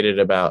we've made it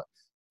about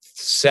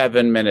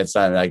 7 minutes.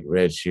 I'm like,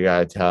 Rich, you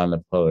gotta tell him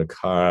to pull the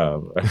car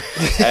over.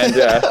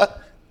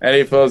 And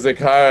he pulls the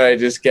car. I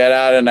just get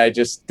out and I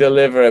just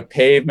deliver a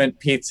pavement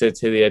pizza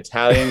to the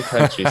Italian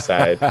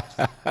countryside.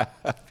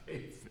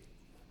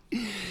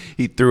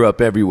 He threw up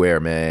everywhere,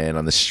 man,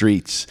 on the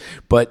streets.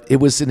 But it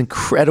was an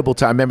incredible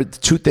time. I remember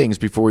two things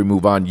before we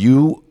move on.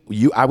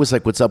 I was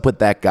like, what's up with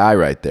that guy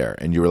right there?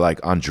 And you were like,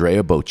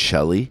 Andrea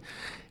Bocelli.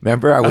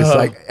 Remember? I was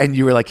like, and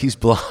you were like, he's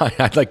blind.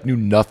 I like knew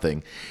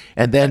nothing.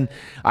 And then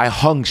I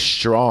hung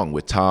strong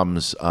with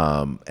Tom's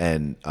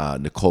and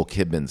Nicole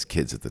Kidman's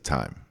kids at the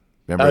time.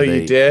 Remember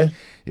you did?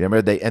 You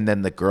remember and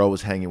then the girl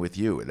was hanging with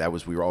you.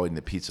 We were all eating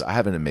the pizza. I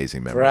have an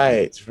amazing memory.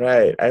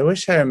 Right. I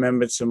wish I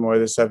remembered some more of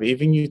this stuff.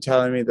 Even you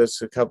telling me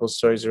there's a couple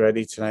stories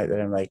already tonight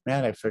that I'm like,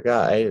 man, I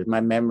forgot.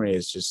 My memory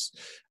is just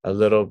a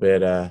little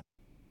bit, yeah.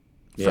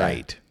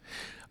 Right.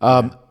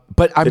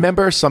 But I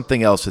remember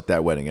something else at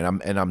that wedding,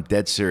 and I'm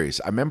dead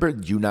serious. I remember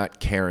you not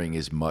caring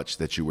as much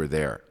that you were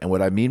there. And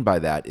what I mean by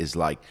that is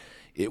like,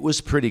 it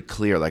was pretty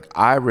clear. Like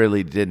I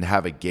really didn't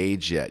have a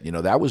gauge yet. You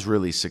know, that was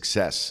really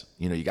success.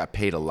 You know, you got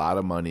paid a lot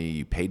of money.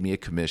 You paid me a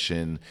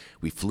commission.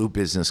 We flew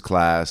business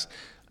class.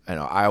 You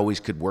know, I always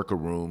could work a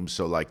room.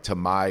 So like to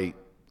my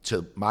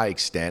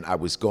extent, I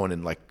was going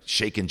and like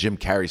shaking Jim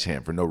Carrey's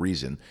hand for no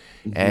reason.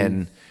 Mm-hmm.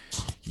 And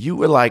you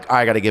were like,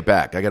 I got to get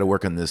back. I got to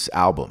work on this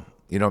album.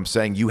 You know what I'm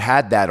saying? You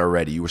had that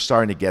already. You were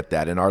starting to get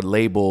that. And our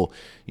label,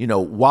 you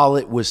know, while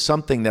it was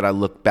something that I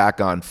look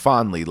back on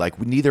fondly, like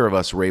neither of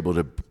us were able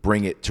to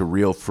bring it to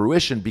real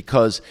fruition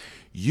because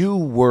you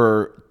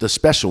were the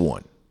special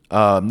one.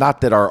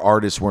 Not that our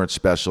artists weren't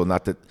special,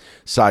 not that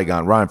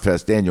Saigon,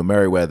 Rhymefest, Daniel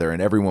Merriweather, and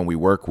everyone we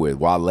work with,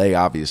 Wale,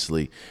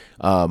 obviously.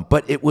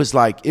 But it was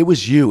like, it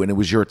was you and it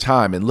was your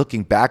time. And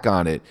looking back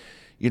on it,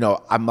 you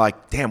know, I'm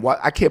like, damn,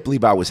 I can't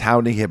believe I was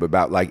hounding him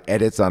about like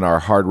edits on our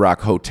Hard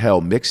Rock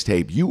Hotel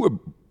mixtape. You were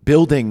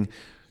building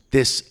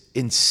this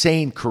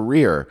insane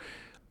career.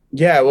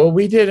 Yeah, well,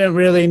 we didn't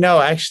really know.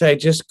 Actually, I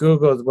just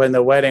Googled when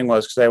the wedding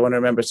was because I want to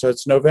remember. So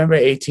it's November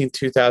 18th,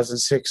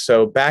 2006.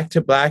 So Back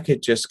to Black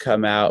had just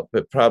come out,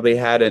 but probably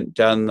hadn't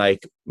done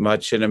like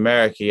much in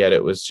America yet.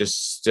 It was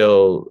just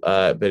still,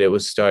 but it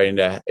was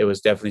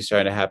definitely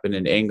starting to happen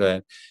in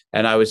England.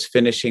 And I was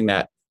finishing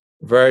that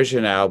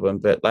version album,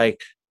 but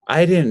like,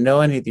 I didn't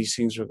know any of these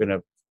things were going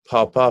to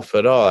pop off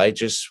at all. I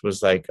just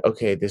was like,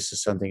 okay, this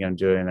is something I'm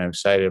doing and I'm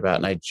excited about.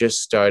 And I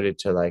just started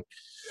to like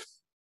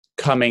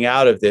coming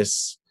out of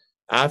this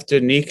after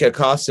Nika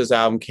Costa's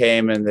album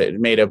came and it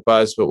made a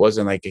buzz, but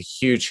wasn't like a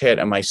huge hit.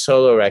 And my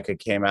solo record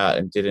came out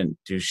and didn't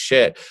do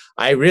shit.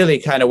 I really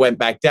kind of went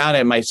back down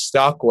and my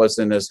stock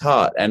wasn't as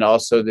hot. And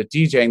also the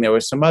DJing, there were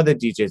some other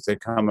DJs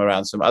that come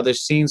around, some other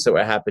scenes that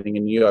were happening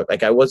in New York.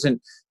 Like I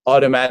wasn't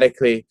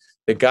automatically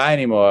the guy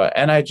anymore.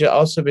 And I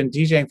also been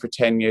DJing for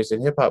 10 years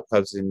in hip hop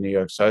clubs in New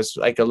York. So I was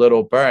like a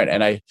little burnt,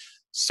 and I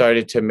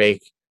started to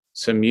make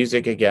some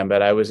music again,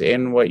 but I was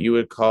in what you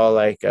would call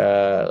like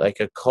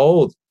a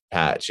cold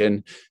patch.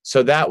 And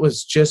so that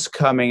was just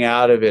coming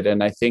out of it.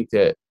 And I think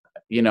that,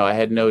 you know, I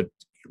had no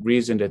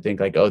reason to think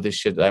like, oh, this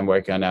shit that I'm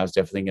working on now is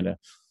definitely going to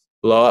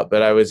blow up,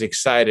 but I was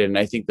excited. And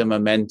I think the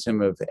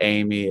momentum of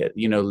Amy,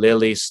 you know,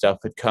 Lily's stuff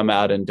had come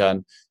out and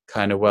done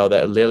kind of well.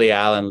 That Lily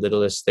Allen,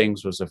 Littlest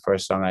Things, was the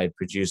first song I had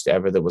produced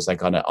ever that was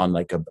like on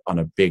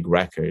a big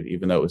record,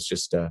 even though it was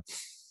just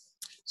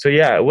so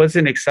yeah, it was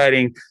an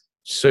exciting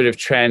sort of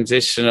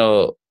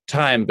transitional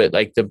time, but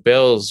like the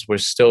bills were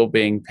still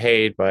being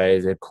paid by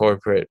the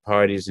corporate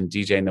parties and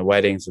DJing the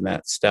weddings and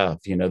that stuff.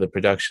 You know, the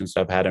production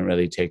stuff hadn't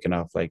really taken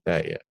off like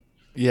that yet.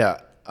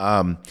 Yeah.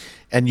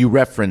 And you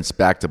reference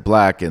Back to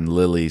Black and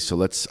Lily. So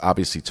let's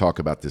obviously talk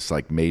about this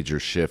like major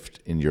shift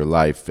in your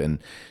life. And,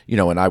 you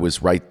know, and I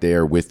was right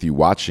there with you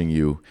watching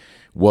you,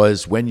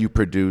 was when you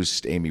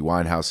produced Amy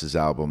Winehouse's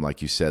album,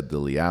 like you said,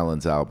 Lily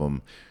Allen's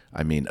album.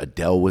 I mean,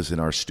 Adele was in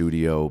our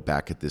studio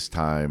back at this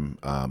time,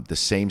 the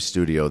same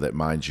studio that,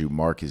 mind you,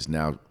 Mark is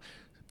now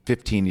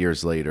 15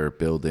 years later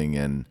building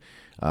and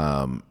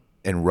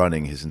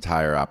running his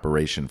entire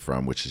operation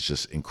from, which is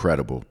just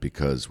incredible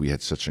because we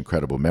had such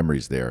incredible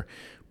memories there.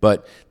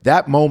 But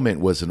that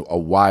moment was a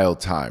wild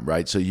time,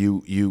 right? So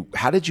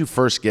how did you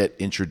first get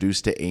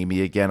introduced to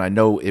Amy again? I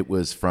know it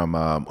was from,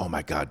 oh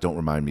my God, don't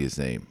remind me his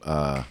name.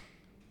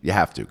 You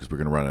have to, because we're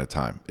going to run out of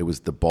time. It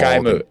was the bald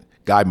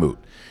Guy Moot.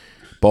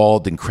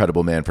 Bald,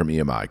 incredible man from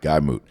EMI, Guy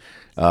Moot.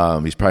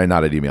 He's probably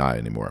not at EMI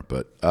anymore.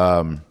 But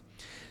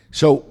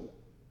so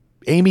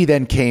Amy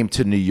then came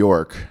to New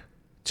York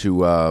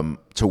to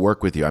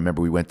work with you. I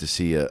remember we went to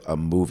see a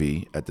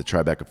movie at the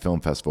Tribeca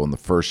Film Festival in the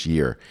first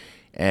year.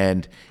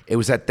 And it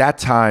was at that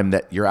time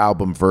that your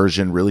album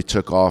Version really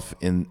took off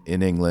in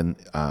England.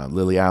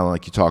 Lily Allen,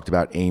 like you talked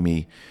about,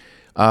 Amy.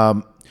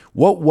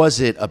 What was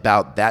it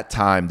about that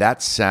time,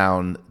 that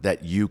sound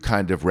that you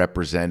kind of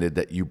represented,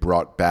 that you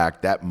brought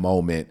back, that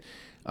moment?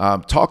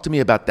 Talk to me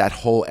about that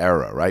whole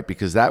era, right?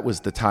 Because that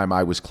was the time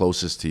I was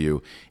closest to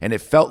you. And it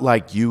felt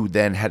like you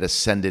then had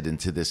ascended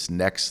into this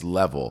next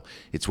level.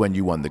 It's when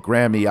you won the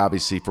Grammy,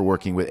 obviously, for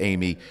working with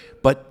Amy.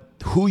 But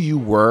who you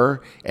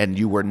were, and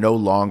you were no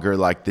longer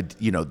like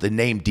the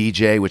name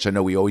DJ, which I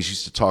know we always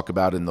used to talk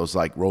about in those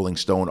like Rolling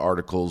Stone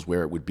articles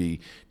where it would be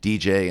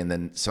DJ, and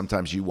then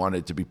sometimes you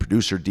wanted to be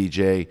producer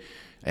DJ,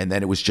 and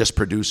then it was just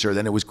producer,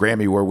 then it was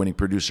Grammy Award winning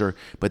producer.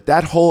 But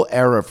that whole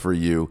era for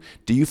you,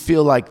 do you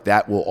feel like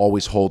that will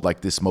always hold like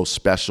this most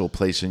special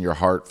place in your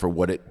heart for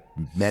what it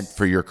meant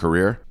for your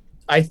career?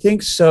 I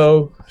think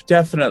so,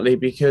 definitely,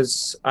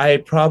 because I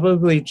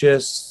probably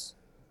just,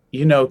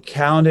 you know,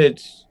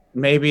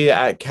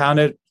 not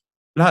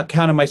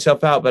counted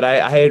myself out, but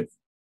I had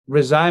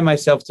resigned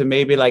myself to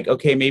maybe like,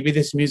 okay, maybe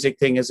this music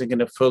thing isn't going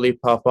to fully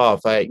pop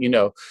off.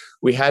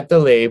 We had the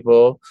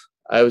label.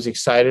 I was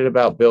excited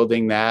about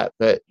building that,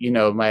 but, you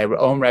know, my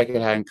own record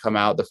hadn't come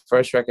out. The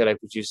first record I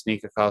produced,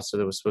 Nika Costa,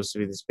 that was supposed to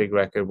be this big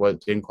record,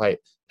 didn't quite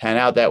pan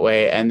out that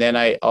way. And then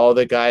all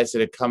the guys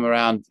that had come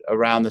around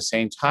the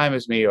same time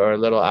as me, or a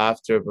little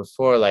after,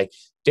 before, like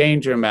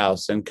Danger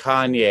Mouse and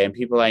Kanye and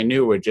people I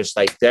knew, were just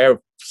like,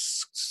 their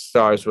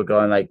stars were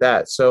going like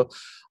that. So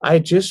I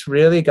just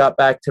really got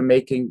back to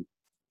making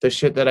the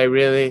shit that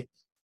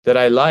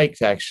I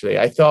liked, actually.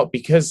 I thought,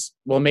 because,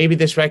 well, maybe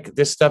this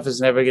stuff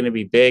is never going to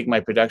be big, my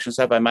production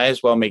stuff, I might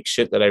as well make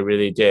shit that I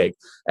really dig.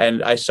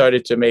 And I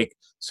started to make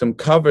some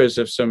covers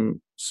of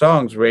some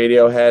songs,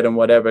 Radiohead and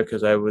whatever,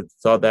 because I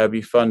thought that would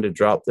be fun to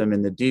drop them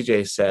in the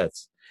DJ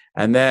sets.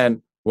 And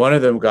then one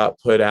of them got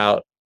put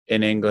out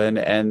in England,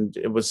 and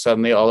it was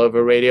suddenly all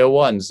over Radio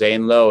 1,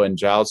 Zane Lowe and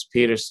Giles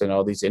Peterson,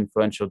 all these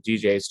influential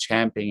DJs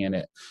championing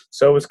it.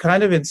 So it was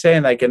kind of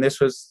insane. Like, and this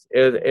was,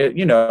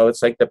 you know,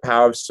 it's like the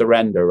power of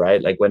surrender,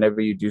 right? Like whenever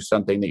you do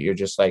something that you're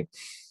just like,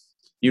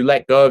 you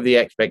let go of the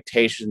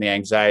expectation, the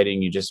anxiety,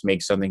 and you just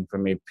make something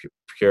from a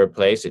pure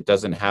place. It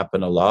doesn't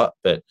happen a lot,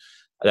 but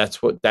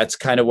that's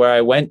kind of where I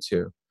went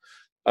to.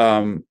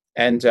 And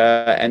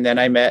then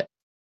I met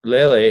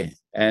Lily,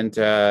 and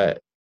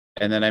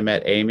then I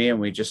met Amy,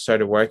 and we just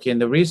started working.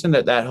 The reason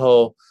that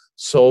whole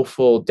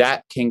soulful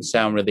Dat King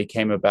sound really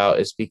came about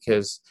is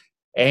because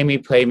Amy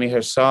played me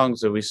her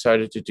songs, and we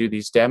started to do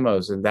these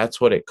demos, and that's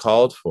what it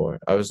called for.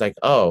 I was like,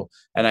 oh,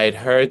 and I had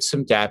heard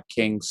some Dat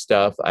King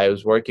stuff. I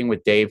was working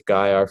with Dave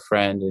Guy, our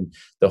friend, in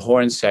the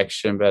horn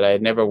section, but I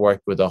had never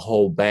worked with a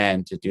whole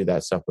band to do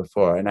that stuff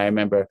before. And I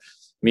remember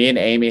me and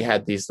Amy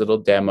had these little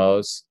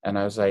demos, and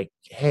I was like,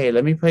 hey,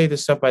 let me play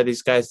this stuff by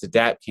these guys, the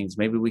Dat Kings.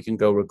 Maybe we can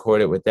go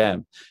record it with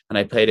them. And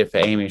I played it for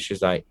Amy.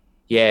 She's like,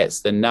 yeah, it's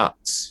the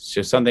nuts.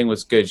 So something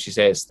was good. She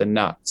said, it's the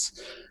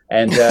nuts.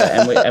 And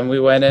we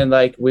went in,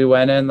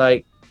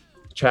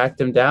 tracked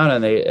them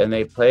down, and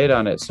they played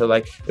on it. So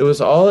like, it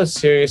was all a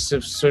series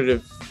of sort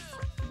of,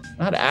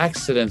 not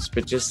accidents,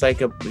 but just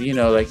like a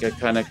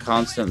kind of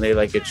constantly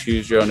like a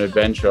choose your own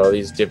adventure. All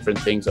these different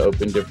things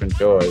open different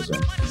doors,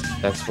 and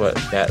that's what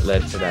that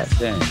led to that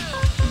thing.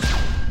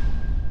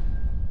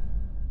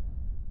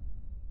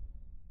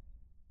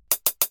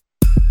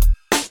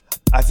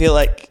 feel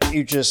like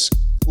you just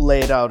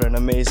laid out an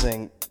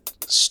amazing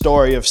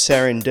story of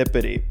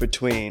serendipity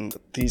between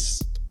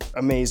these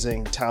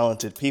amazing,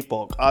 talented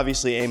people.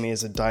 Obviously, Amy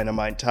is a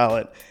dynamite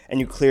talent,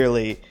 and you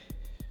clearly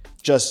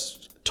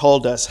just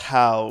told us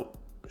how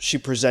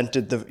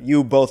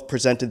you both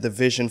presented the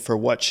vision for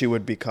what she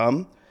would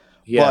become.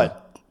 Yeah.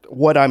 But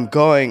what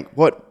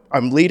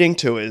I'm leading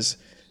to is,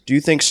 do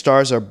you think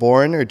stars are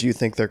born or do you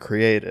think they're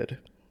created?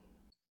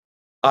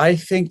 I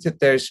think that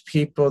there's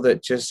people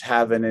that just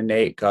have an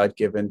innate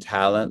God-given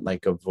talent,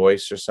 like a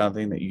voice or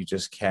something that you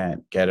just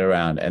can't get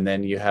around. And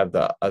then you have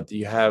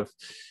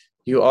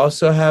you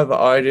also have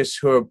artists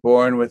who are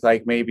born with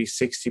like maybe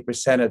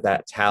 60% of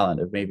that talent,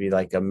 of maybe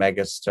like a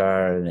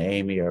megastar, an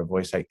Amy or a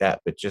voice like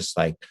that, but just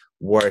like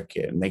work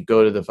it. And they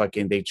go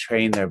to they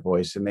train their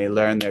voice and they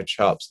learn their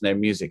chops and their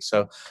music.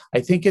 So I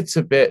think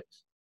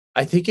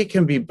I think it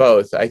can be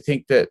both. I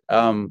think that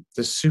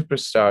the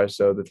superstars,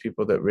 though, the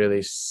people that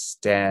really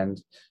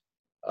stand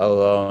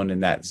alone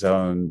in that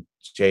zone,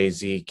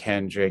 Jay-Z,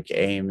 Kendrick,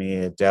 Amy,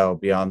 Adele,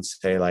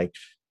 Beyonce, like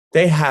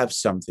they have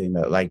something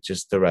that like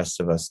just the rest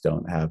of us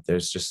don't have.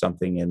 There's just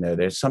something in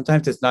there.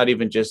 Sometimes it's not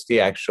even just the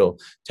actual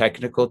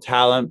technical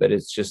talent, but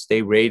it's just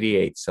they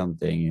radiate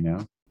something, you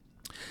know?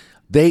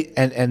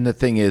 And the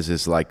thing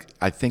is like,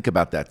 I think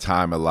about that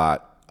time a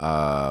lot.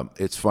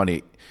 It's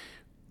funny.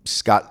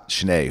 Scott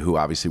Schnee, who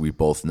obviously we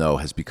both know,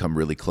 has become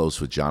really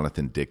close with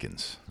Jonathan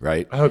Dickens,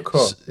 right? Oh,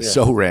 cool. Yeah.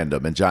 So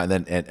random. And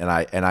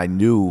I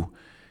knew,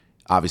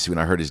 obviously,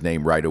 when I heard his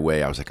name right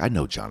away, I was like, I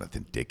know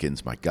Jonathan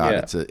Dickens. My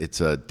God, Yeah.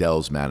 it's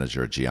Adele's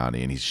manager,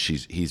 Gianni, and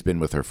he's been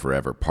with her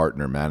forever,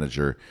 partner,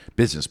 manager,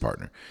 business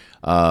partner.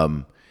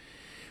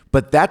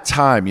 But that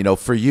time, you know,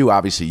 for you,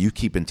 obviously, you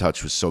keep in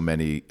touch with so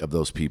many of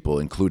those people,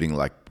 including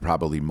like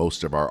probably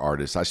most of our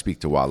artists. I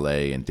speak to Wale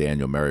and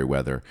Daniel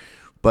Merriweather,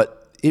 but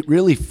it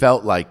really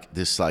felt like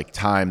this like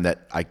time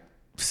that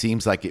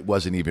seems like it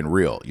wasn't even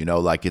real, you know,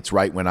 like it's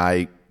right when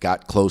I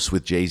got close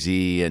with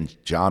Jay-Z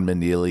and John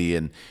Maneely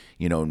and,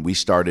 you know, and we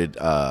started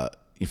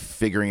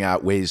figuring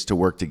out ways to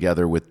work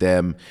together with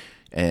them.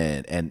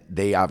 And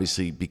they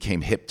obviously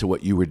became hip to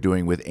what you were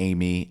doing with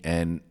Amy.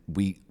 And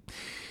we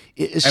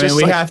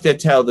have to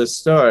tell the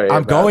story.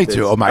 I'm going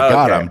to. Oh my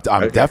God,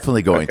 I'm Okay.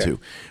 definitely going to.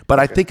 But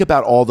I think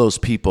about all those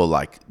people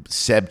like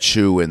Seb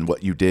Chu and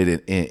what you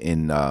did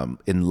in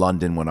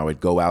London when I would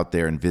go out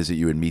there and visit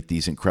you and meet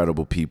these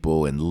incredible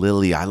people. And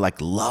Lily, I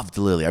loved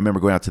Lily. I remember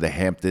going out to the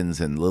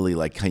Hamptons and Lily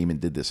like came and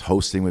did this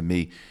hosting with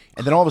me.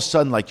 And then all of a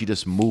sudden, like you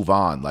just move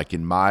on, like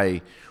in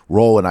my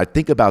role. And I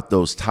think about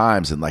those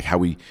times and like how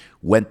we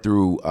went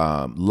through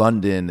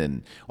London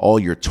and all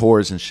your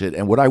tours and shit.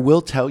 And what I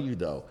will tell you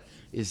though,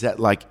 is that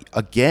like,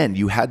 again,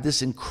 you had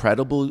this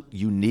incredible,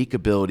 unique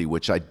ability,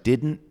 which I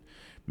didn't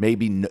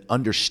maybe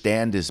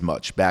understand as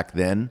much back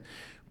then,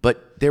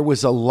 but there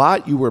was a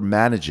lot you were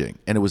managing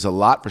and it was a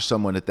lot for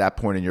someone at that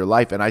point in your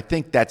life. And I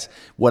think that's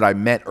what I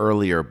meant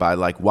earlier by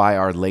like why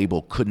our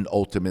label couldn't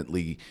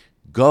ultimately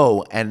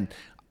go. And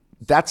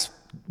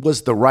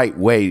was the right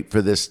way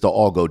for this to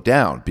all go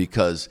down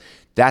because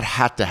that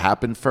had to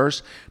happen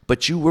first.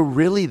 But you were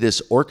really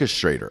this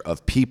orchestrator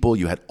of people.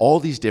 You had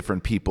all these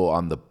different people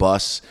on the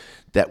bus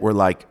that were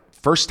like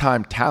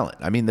first-time talent.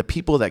 I mean, the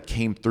people that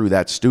came through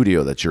that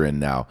studio that you're in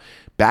now,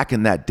 back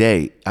in that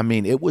day, I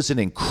mean, it was an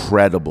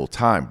incredible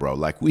time, bro.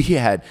 Like we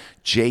had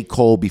J.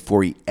 Cole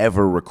before he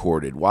ever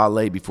recorded,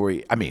 Wale before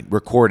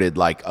recorded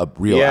like a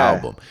real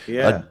album.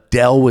 Yeah.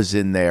 Adele was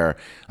in there.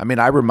 I mean,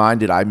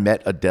 I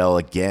met Adele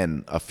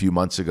again a few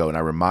months ago and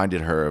I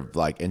reminded her of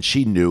like, and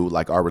she knew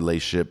like our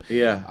relationship,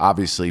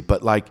 obviously,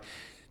 but like,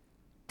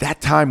 that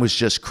time was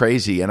just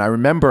crazy. And I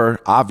remember,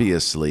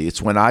 obviously,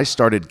 it's when I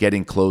started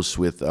getting close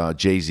with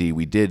Jay-Z.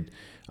 We did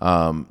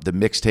the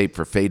mixtape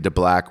for Fade to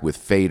Black with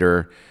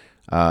Fader.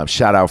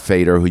 Shout out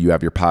Fader, who you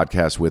have your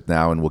podcast with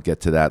now, and we'll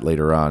get to that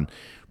later on.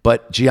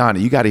 But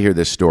Gianni, you got to hear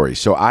this story.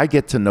 So I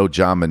get to know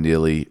John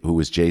Maneely, who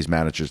was Jay's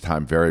manager at the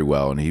time, very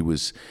well. And he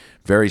was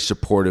very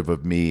supportive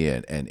of me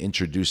and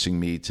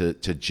introducing me to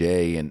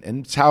Jay. And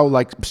it's how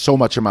like so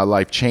much of my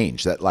life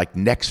changed. That like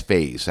next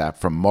phase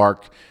from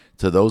Mark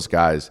to those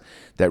guys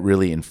that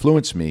really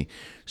influenced me.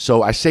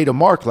 So I say to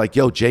Mark, like,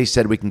 yo, Jay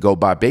said we can go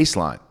buy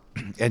Baseline.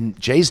 And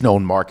Jay's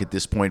known Mark at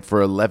this point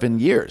for 11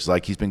 years.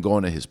 Like he's been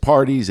going to his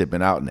parties. They've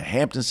been out in the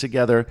Hamptons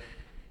together.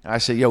 And I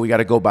say, yo, we got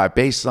to go buy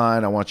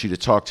Baseline. I want you to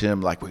talk to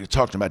him. Like we're going to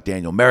talk to him about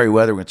Daniel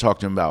Merriweather. We're going to talk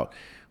to him about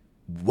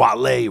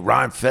Wale,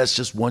 Rhymefest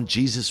just won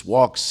Jesus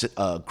Walks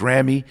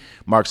Grammy.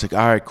 Mark's like,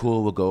 all right,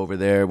 cool. We'll go over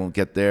there. We'll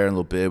get there in a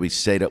little bit. We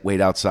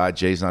wait outside.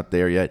 Jay's not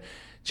there yet.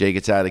 Jay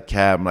gets out of the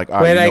cab. I'm like, all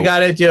right. Wait, I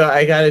gotta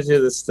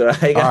do the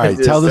story. All right,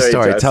 tell the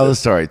story. Tell the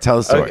story. Tell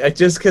the story. Okay,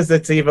 just because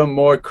it's even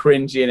more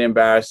cringy and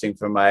embarrassing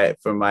from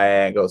my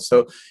angle.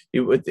 So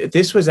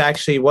this was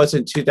actually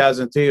wasn't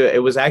 2003.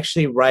 It was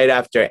actually right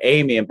after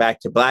Amy and Back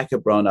to Black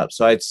had blown up.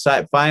 So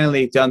I'd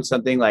finally done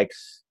something like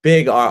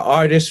big. Our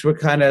artists were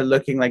kind of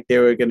looking like they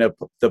were gonna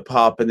the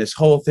pop, and this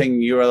whole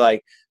thing. You were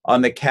like,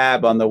 on the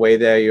cab on the way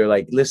there, you're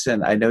like,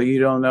 listen, I know you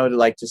don't know to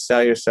like to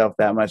sell yourself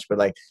that much, but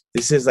like,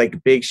 this is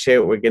like big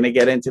shit. We're going to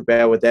get into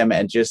bed with them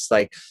and just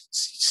like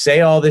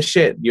say all this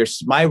shit.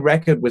 My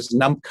record was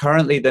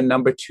currently the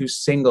 #2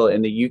 single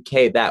in the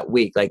UK that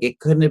week. Like, it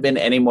couldn't have been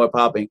any more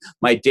popping.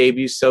 My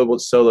debut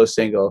solo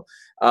single.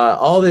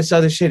 All this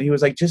other shit. He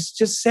was like, just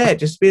say it.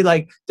 Just be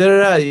like, da da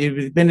da.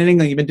 You've been in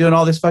England. You've been doing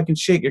all this fucking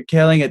shit. You're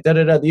killing it. Da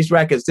da da. This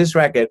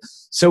record.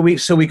 So we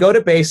go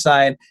to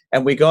Baseline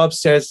and we go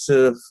upstairs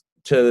to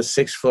the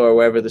 6th floor,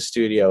 wherever the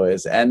studio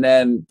is. And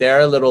then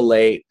they're a little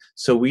late.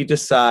 So we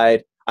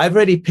decide, I've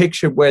already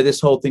pictured where this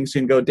whole thing's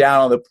going to go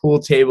down on the pool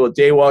table.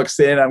 Jay walks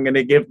in. I'm going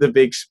to give the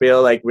big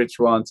spiel like Rich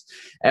wants.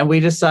 And we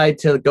decide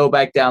to go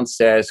back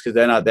downstairs because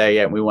they're not there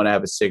yet. And we want to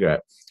have a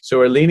cigarette. So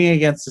we're leaning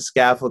against the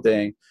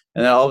scaffolding.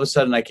 And then all of a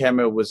sudden, I can't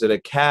remember, was it a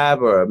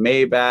cab or a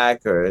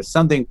Maybach or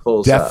something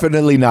pulls up?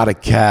 Definitely not a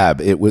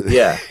cab. It was,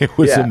 it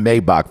was a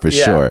Maybach for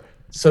sure.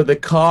 So the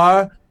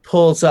car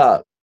pulls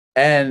up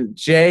and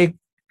Jay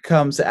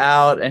comes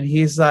out and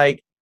he's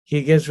like,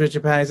 he gives Rich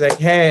a pound. He's like,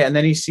 hey. And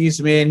then he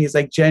sees me and he's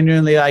like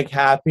genuinely like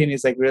happy. And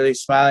he's like really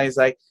smiling. He's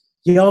like,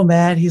 yo,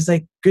 man. He's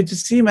like, good to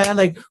see you, man.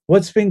 Like,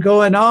 what's been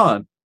going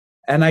on?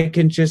 And I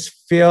can just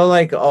feel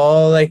like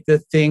all like the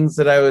things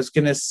that I was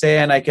going to say.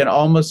 And I can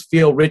almost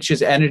feel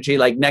Rich's energy,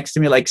 like next to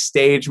me, like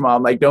stage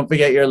mom, like don't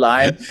forget your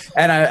line.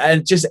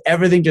 And just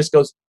everything just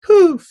goes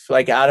poof,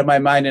 like out of my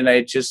mind. And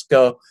I just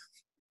go,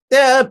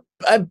 yeah,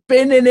 I've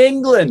been in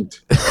England.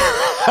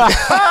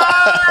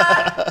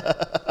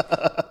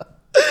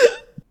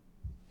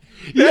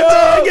 That's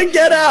all I can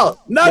get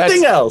out.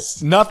 Nothing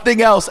else.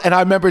 Nothing else. And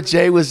I remember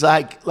Jay was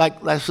like,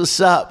 what's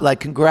up?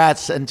 Like,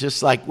 congrats. And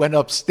just like went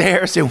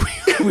upstairs and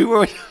we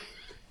were.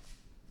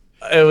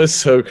 It was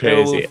so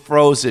crazy.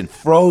 Frozen,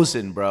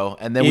 bro.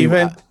 And then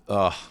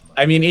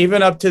I mean,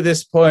 even up to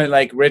this point,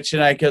 like Rich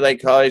and I could like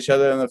call each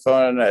other on the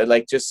phone and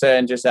like just say,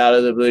 and just out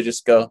of the blue,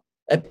 just go,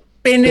 I've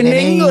been in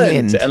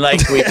England. And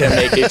like we can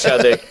make each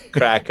other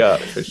crack up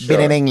for sure.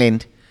 Been in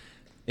England.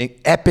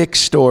 Epic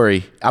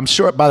story. I'm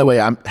sure, by the way,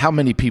 how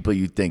many people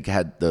you think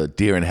had the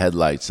deer in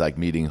headlights, like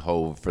meeting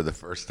Hov for the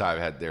first time,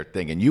 had their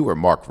thing? And you were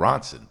Mark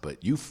Ronson,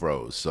 but you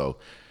froze. So,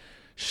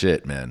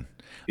 shit, man.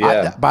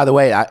 Yeah. By the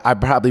way, I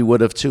probably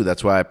would have too.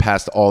 That's why I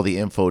passed all the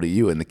info to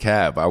you in the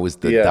cab. I was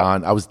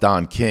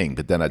Don King,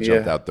 but then I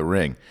jumped out the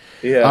ring.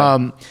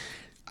 Yeah.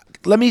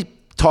 Let me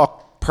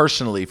talk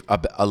personally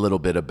a little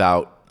bit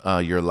about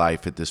your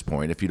life at this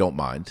point, if you don't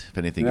mind. If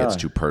anything gets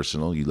too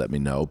personal, you let me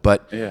know.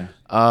 But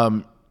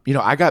you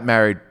know, I got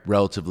married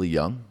relatively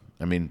young.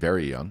 I mean,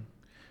 very young.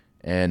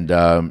 And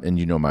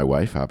you know my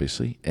wife,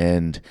 obviously.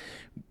 And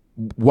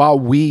while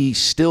we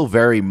still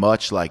very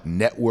much like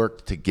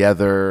networked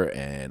together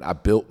and I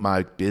built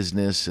my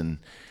business and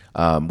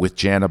with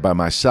Jana by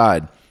my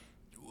side,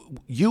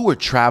 you were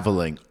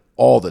traveling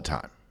all the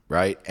time,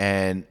 right?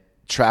 And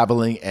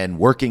traveling and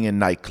working in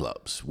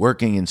nightclubs,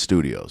 working in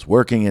studios,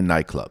 working in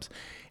nightclubs.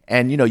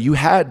 And, you know, you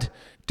had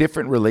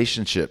different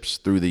relationships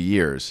through the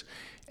years.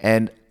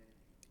 And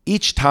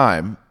each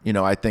time, you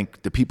know, I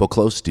think the people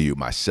close to you,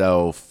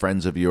 myself,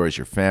 friends of yours,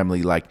 your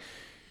family, like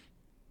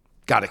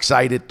got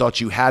excited,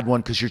 thought you had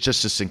one because you're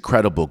just this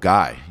incredible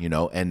guy, you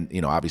know. And,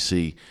 you know,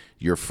 obviously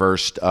your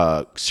first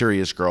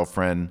serious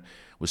girlfriend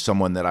was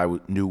someone that I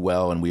knew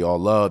well and we all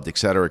loved, et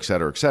cetera, et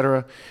cetera, et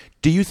cetera.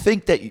 Do you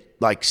think that,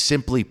 like,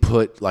 simply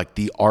put, like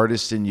the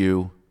artist in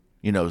you,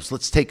 you know,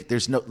 let's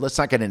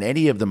not get in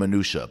any of the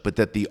minutia, but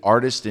that the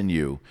artist in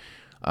you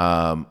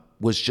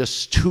was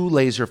just too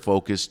laser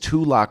focused,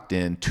 too locked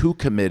in, too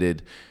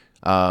committed,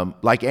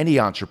 like any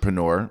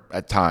entrepreneur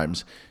at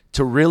times,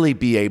 to really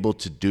be able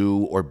to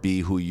do or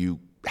be who you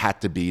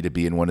had to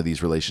be in one of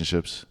these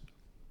relationships?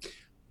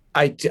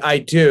 I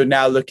do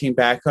now, looking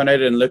back on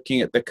it and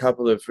looking at the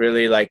couple of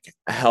really like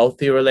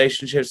healthy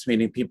relationships,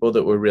 meaning people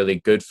that were really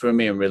good for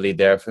me and really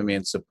there for me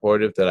and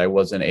supportive, that I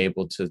wasn't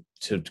able to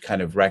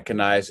kind of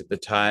recognize at the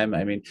time.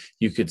 I mean,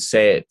 you could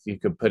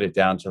put it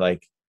down to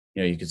like,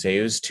 you know, you could say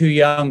he was too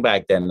young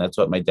back then. That's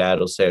what my dad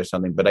will say or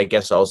something. But I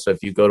guess also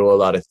if you go to a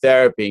lot of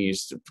therapy and you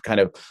kind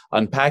of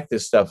unpack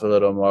this stuff a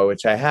little more,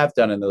 which I have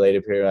done in the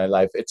later period of my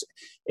life,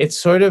 it's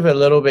sort of a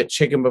little bit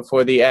chicken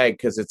before the egg,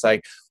 because it's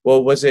like,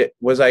 well, did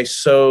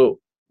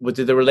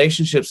the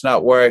relationships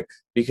not work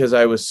because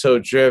I was so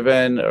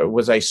driven, or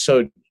was I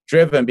so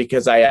driven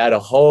because I had a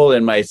hole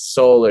in my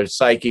soul or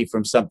psyche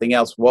from something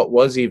else? What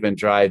was even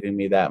driving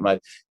me that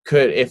much?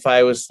 If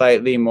I was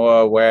slightly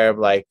more aware of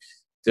like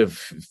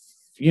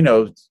you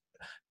know,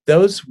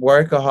 those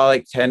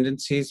workaholic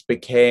tendencies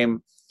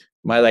became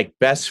my like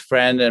best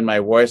friend and my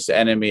worst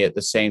enemy at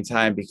the same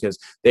time, because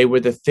they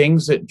were the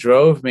things that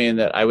drove me and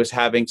that I was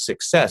having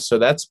success. So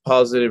that's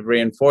positive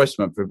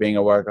reinforcement for being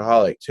a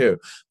workaholic too.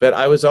 But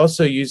I was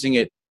also using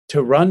it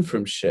to run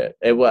from shit.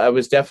 I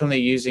was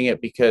definitely using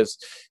it because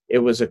it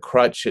was a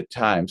crutch at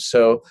times.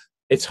 So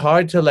it's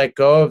hard to let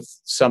go of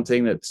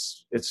something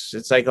it's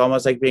like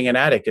almost like being an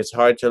addict. It's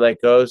hard to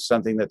let go of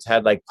something that's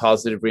had like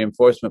positive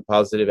reinforcement,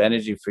 positive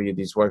energy for you,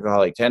 these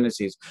workaholic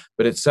tendencies.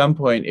 But at some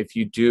point, if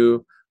you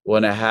do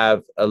want to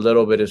have a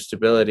little bit of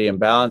stability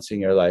and balance in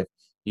your life,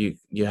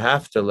 you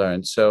have to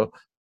learn. So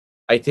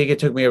I think it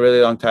took me a really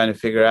long time to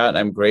figure out, and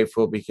I'm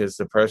grateful because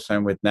the person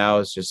I'm with now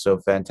is just so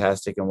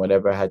fantastic, and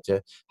whatever had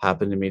to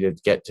happen to me to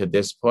get to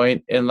this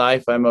point in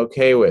life, I'm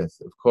okay with,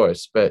 of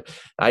course. But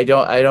I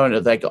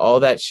don't like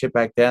all that shit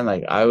back then.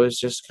 Like I was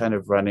just kind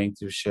of running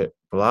through shit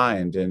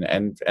blind,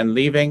 and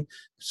leaving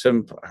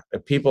some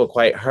people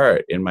quite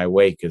hurt in my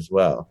wake as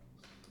well.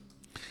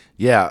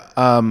 Yeah.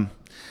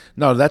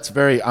 No, that's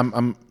very.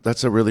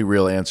 That's a really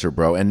real answer,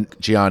 bro. And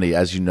Gianni,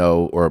 as you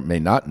know or may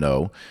not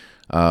know,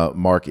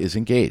 Mark is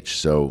engaged.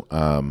 So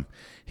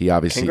he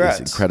obviously Congrats.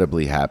 is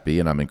incredibly happy,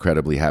 and I'm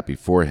incredibly happy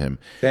for him.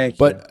 Thank you.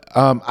 But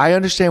I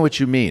understand what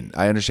you mean.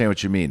 I understand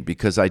what you mean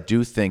because I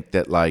do think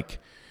that, like,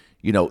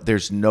 you know,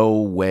 there's no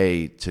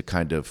way to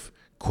kind of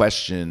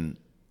question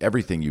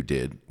everything you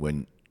did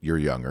when you're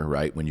younger,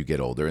 right? When you get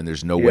older, and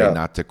there's no way Yeah.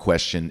 not to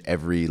question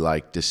every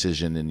like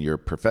decision in your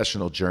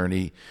professional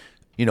journey.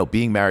 You know,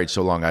 being married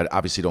so long, I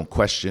obviously don't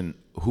question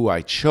who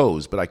I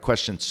chose, but I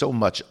question so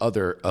much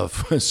other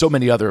of so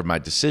many other of my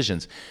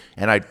decisions.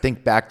 And I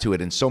think back to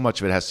it, and so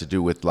much of it has to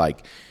do with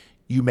like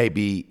you may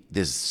be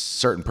this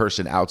certain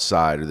person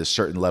outside or this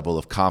certain level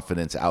of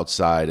confidence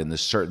outside and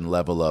this certain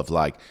level of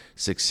like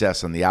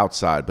success on the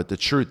outside. But the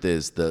truth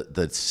is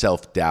the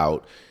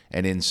self-doubt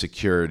and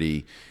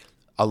insecurity,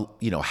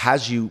 you know,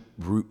 has you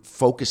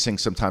focusing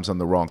sometimes on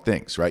the wrong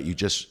things, right?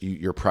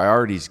 Your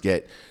priorities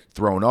get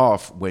thrown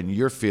off when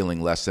you're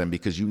feeling less than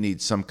because you need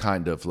some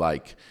kind of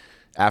like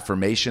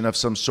affirmation of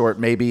some sort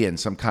maybe and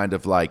some kind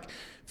of like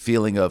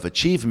feeling of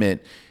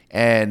achievement,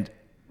 and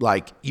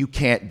like you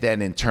can't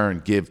then in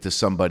turn give to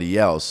somebody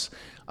else.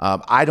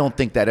 I don't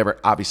think that ever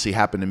obviously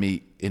happened to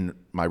me in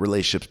my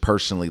relationships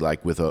personally,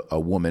 like with a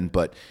woman,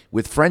 but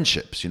with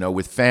friendships, you know,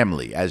 with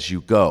family as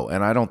you go.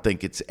 And I don't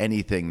think it's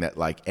anything that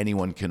like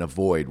anyone can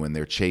avoid when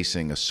they're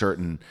chasing a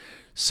certain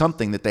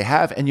something that they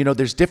have. And, you know,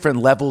 there's different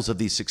levels of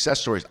these success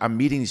stories. I'm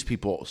meeting these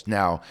people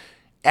now,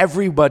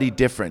 everybody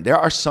different. There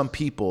are some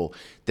people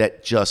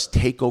that just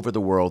take over the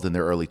world in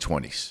their early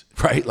 20s,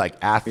 right? Like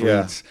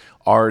athletes,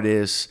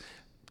 artists,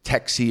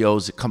 tech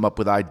CEOs that come up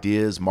with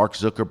ideas, Mark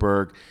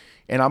Zuckerberg.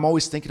 And I'm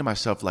always thinking to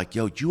myself, like,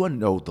 yo, you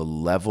know the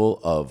level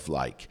of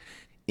like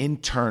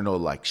internal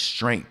like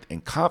strength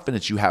and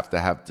confidence you have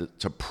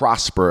to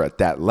prosper at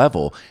that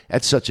level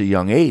at such a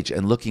young age.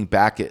 And looking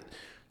back at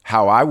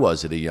how I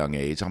was at a young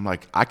age, I'm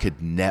like, I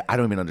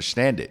don't even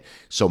understand it.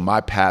 So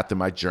my path and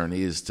my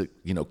journey is to,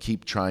 you know,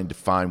 keep trying to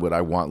find what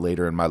I want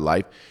later in my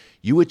life.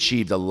 You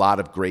achieved a lot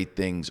of great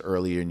things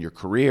earlier in your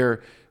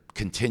career,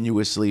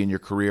 continuously in your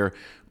career.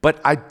 But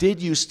I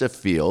did used to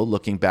feel,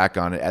 looking back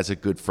on it as a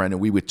good friend,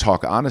 and we would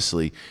talk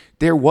honestly,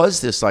 there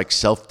was this like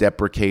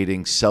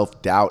self-deprecating,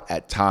 self-doubt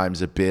at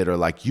times a bit, or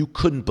like you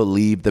couldn't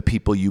believe the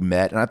people you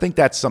met. And I think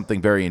that's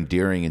something very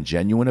endearing and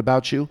genuine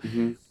about you.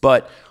 Mm-hmm.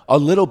 But a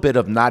little bit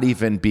of not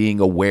even being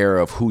aware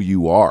of who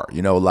you are,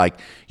 you know, like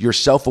your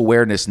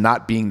self-awareness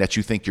not being that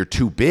you think you're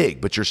too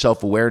big, but your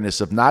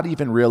self-awareness of not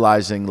even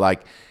realizing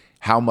like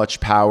how much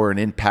power and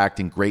impact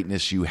and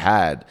greatness you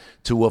had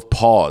to have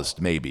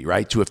paused maybe,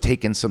 right? To have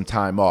taken some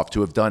time off,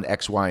 to have done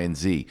X, Y, and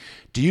Z.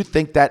 Do you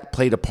think that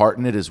played a part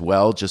in it as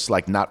well? Just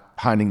like not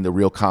finding the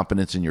real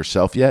confidence in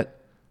yourself yet?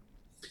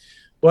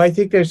 Well, I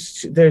think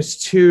there's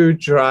two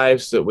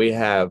drives that we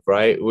have,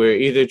 right? We're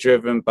either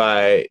driven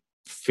by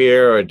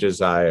fear or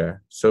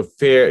desire. So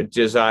fear,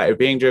 desire,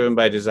 being driven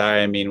by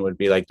desire, I mean, would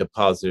be like the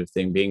positive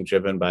thing. Being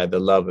driven by the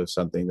love of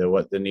something,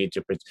 the need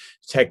to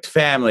protect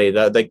family,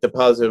 like the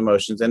positive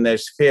emotions. And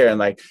there's fear, and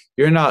like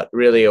you're not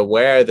really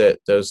aware that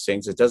those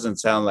things. It doesn't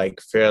sound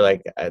like fear.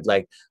 Like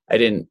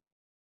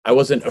I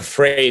wasn't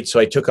afraid, so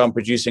I took on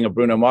producing a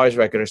Bruno Mars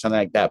record or something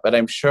like that. But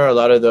I'm sure a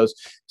lot of those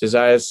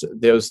desires,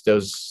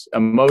 those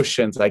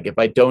emotions, like if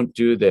I don't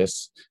do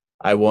this,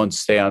 I won't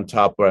stay on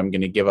top, or I'm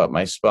going to give up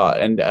my spot.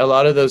 And a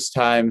lot of those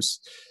times,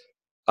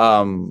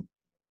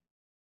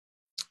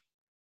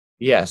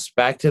 yes,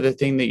 back to the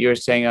thing that you were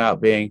saying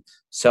about being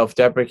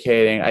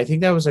self-deprecating. I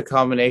think that was a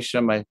combination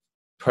of my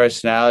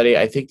personality.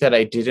 I think that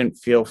I didn't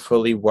feel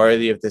fully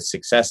worthy of the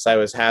success I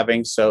was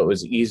having, so it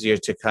was easier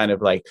to kind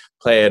of like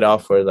play it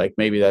off, or like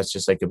maybe that's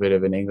just like a bit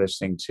of an English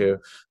thing too.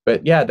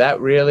 But yeah,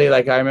 that really,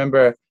 like, I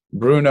remember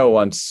Bruno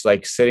once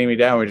like sitting me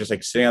down. We are just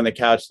like sitting on the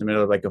couch in the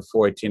middle of like a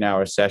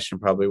 14-hour session,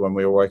 probably when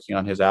we were working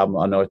on his album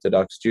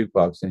Unorthodox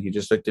Jukebox, and he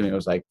just looked at me and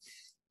was like,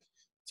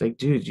 it's like,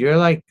 dude,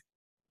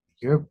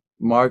 you're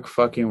Mark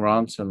fucking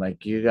Ronson.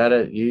 Like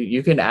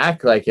you can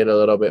act like it a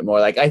little bit more.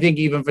 Like I think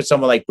even for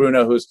someone like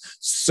Bruno, who's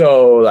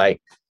so like,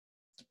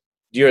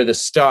 you're the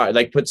star,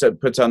 like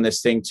puts on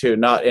this thing too,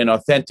 not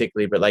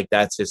inauthentically, but like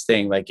that's his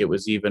thing. Like it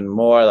was even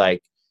more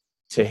like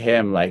to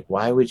him, like,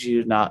 why would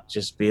you not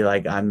just be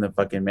like, I'm the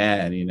fucking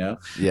man, you know?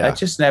 Yeah. That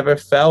just never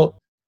felt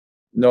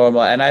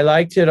normal. And I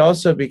liked it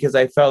also because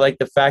I felt like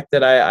the fact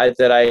that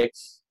I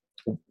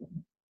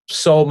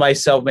sold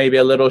myself maybe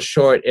a little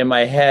short in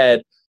my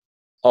head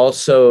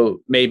also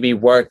made me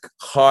work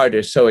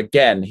harder. So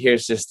again,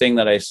 here's this thing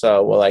that I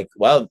saw.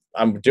 Well,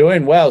 I'm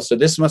doing well, so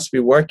this must be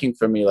working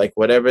for me. Like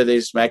whatever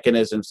these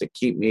mechanisms that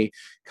keep me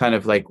kind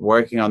of like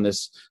working on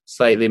this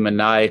slightly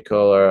maniacal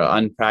or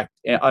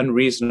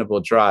unreasonable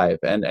drive.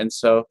 And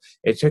so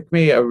it took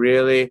me a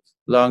really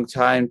long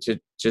time to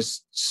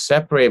just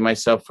separate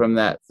myself from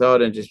that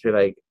thought and just be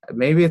like,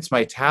 maybe it's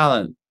my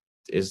talent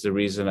is the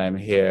reason I'm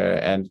here,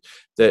 and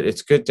that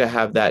it's good to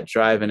have that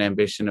drive and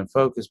ambition and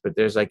focus, but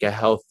there's like a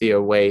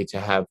healthier way to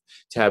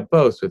have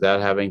both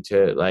without having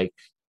to like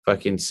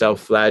fucking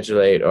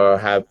self-flagellate or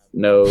have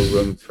no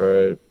room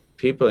for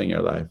people in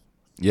your life.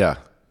 Yeah.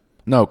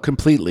 No,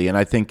 completely. And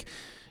I think,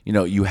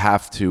 you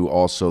have to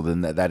also,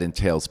 then that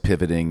entails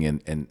pivoting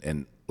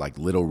and like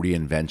little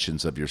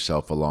reinventions of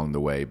yourself along the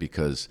way,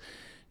 because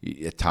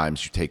at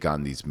times you take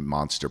on these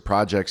monster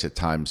projects. At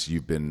times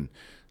you've been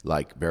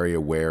like very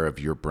aware of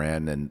your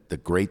brand. And the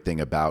great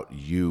thing about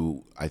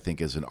you, I think,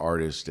 as an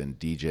artist and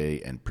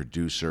DJ and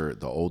producer,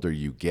 the older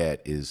you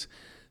get, is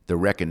the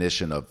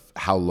recognition of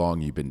how long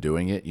you've been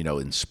doing it,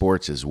 in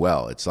sports as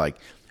well. It's like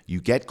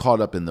you get caught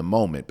up in the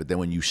moment, but then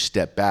when you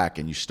step back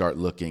and you start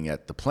looking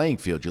at the playing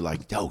field, you're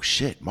like, oh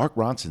shit, Mark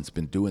Ronson's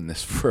been doing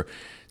this for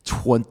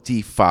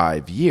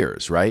 25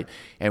 years, right?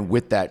 And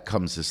with that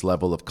comes this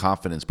level of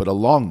confidence. But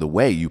along the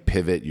way, you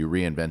pivot, you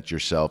reinvent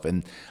yourself.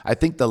 And I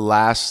think the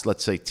last,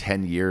 let's say,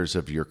 10 years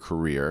of your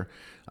career,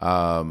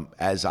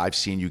 as I've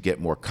seen you get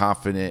more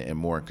confident and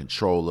more in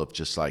control of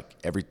just like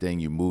everything,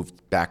 you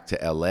moved back to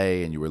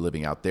LA and you were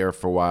living out there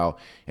for a while,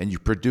 and you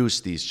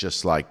produced these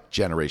just like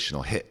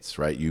generational hits,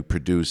 right? You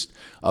produced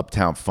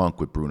Uptown Funk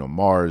with Bruno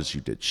Mars,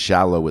 you did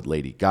Shallow with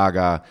Lady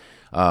Gaga.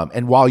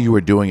 And while you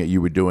were doing it, you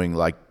were doing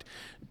like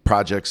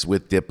projects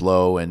with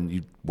Diplo, and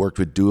you worked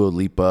with Dua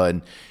Lipa,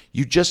 and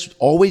you just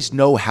always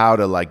know how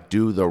to like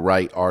do the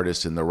right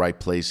artists in the right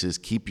places,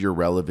 keep your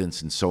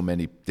relevance in so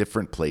many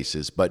different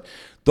places. But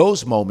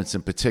those moments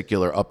in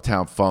particular,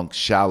 Uptown Funk,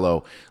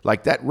 Shallow,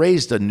 like that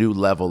raised a new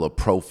level of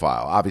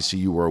profile. Obviously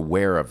you were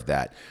aware of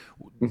that.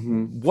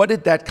 Mm-hmm. What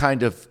did that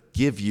kind of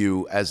give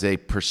you as a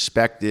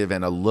perspective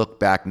and a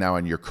look back now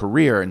in your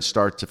career and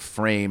start to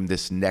frame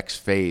this next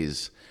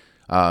phase?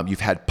 You've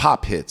had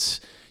pop hits,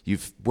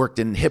 you've worked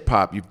in hip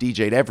hop, you've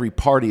DJ'd every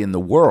party in the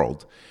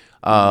world.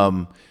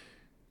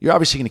 You're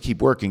obviously going to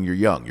keep working. You're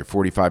young, you're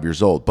 45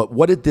 years old. But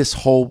what did this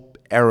whole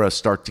era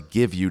start to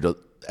give you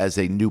as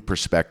a new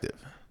perspective?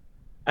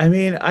 I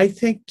mean, I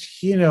think,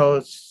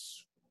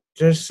 there's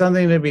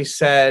something to be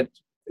said.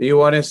 You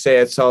want to say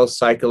it's all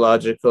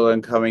psychological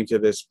and coming to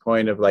this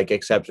point of like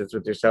acceptance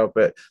with yourself.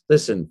 But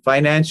listen,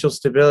 financial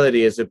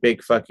stability is a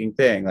big fucking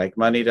thing. Like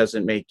money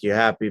doesn't make you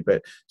happy,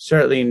 but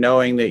certainly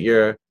knowing that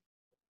you're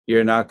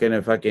not going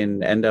to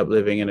fucking end up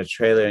living in a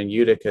trailer in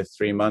Utica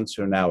 3 months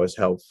from now is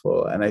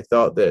helpful. And I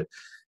thought that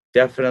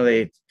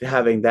definitely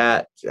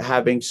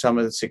having some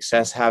of the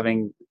success,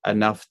 having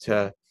enough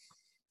to,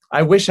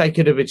 I wish I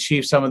could have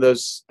achieved some of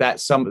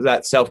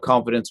that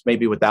self-confidence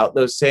maybe without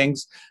those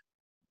things.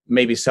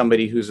 Maybe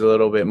somebody who's a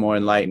little bit more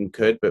enlightened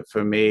could, but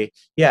for me,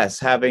 yes,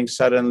 having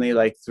suddenly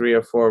like 3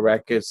 or 4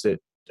 records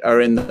that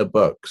are in the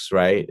books,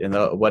 right? And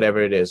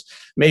whatever it is,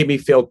 made me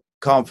feel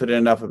confident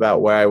enough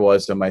about where I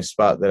was in my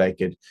spot that I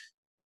could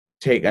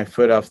take my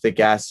foot off the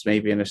gas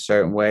maybe in a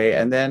certain way.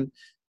 And then,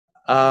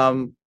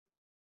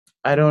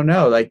 I don't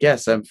know, like,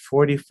 yes, I'm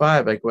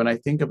 45. Like when I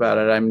think about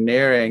it, I'm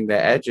nearing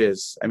the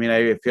edges. I mean,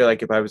 I feel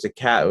like if I was a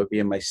cat, it would be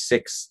in my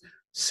sixth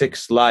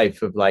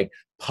life of like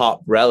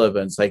pop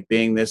relevance, like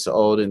being this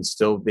old and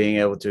still being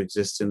able to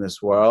exist in this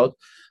world.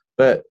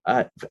 But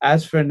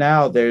as for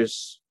now,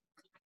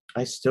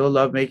 I still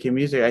love making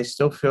music. I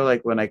still feel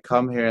like when I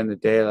come here in the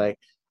day, like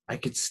I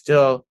could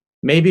still,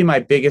 maybe my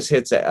biggest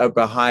hits are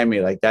behind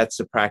me. Like that's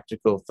a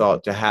practical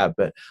thought to have,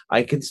 but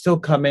I can still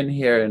come in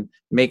here and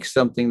make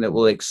something that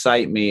will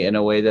excite me in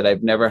a way that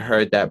I've never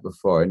heard that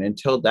before. And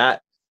until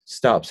that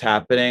stops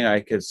happening,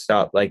 I could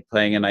stop like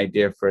playing an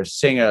idea for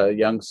a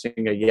young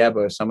singer, Yeba,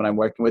 or someone I'm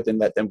working with, and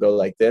let them go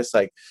like this.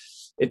 Like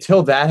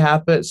until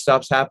that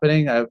stops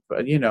happening,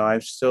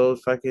 I've still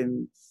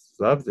fucking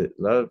loved it.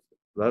 Love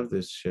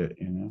this shit,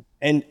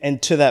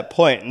 And to that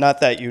point, not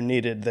that you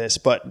needed this,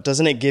 but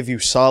doesn't it give you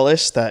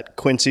solace that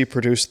Quincy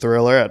produced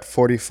Thriller at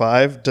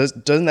 45?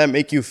 Doesn't that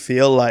make you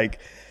feel like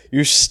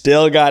you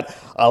still got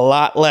a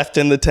lot left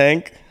in the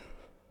tank?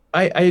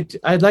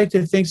 I'd like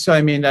to think so.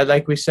 I mean,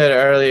 like we said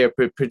earlier,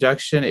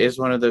 production is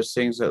one of those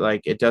things that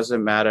like it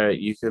doesn't matter.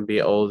 You can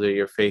be older,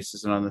 your face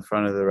isn't on the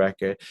front of the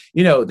record.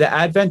 The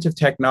advent of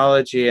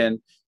technology and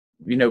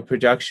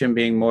production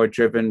being more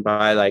driven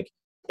by like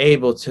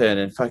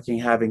Ableton and fucking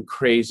having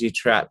crazy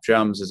trap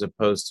drums as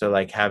opposed to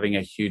like having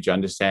a huge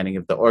understanding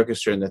of the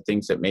orchestra and the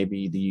things that maybe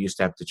you used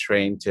to have to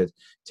train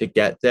to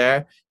get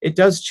there. It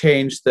does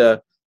change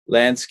the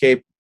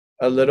landscape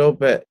a little,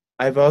 but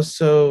I've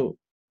also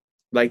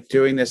like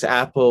doing this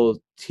Apple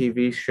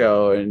TV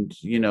show and,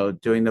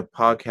 doing the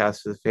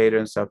podcast with Fader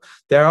and stuff.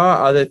 There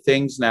are other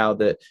things now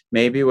that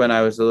maybe when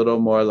I was a little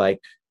more like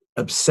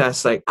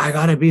obsessed, like I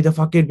gotta be the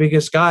fucking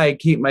biggest guy and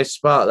keep my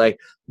spot. Like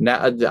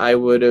now I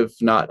would have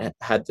not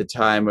had the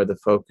time or the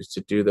focus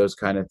to do those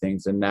kind of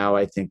things. And now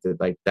I think that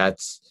like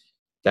that's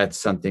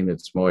something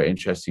that's more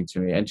interesting to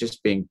me, and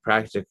just being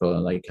practical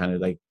and like kind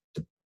of like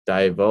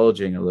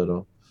divulging a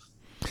little.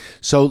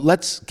 So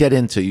let's get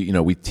into,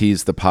 we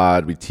teased the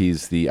pod, we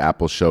teased the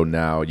Apple show.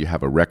 Now you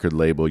have a record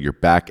label. You're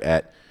back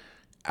at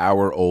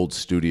our old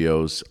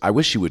studios. I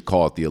wish you would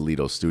call it the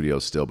Alito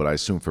Studios still, but I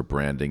assume for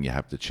branding you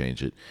have to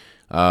change it.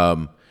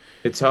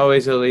 It's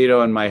always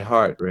Alito in my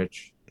heart,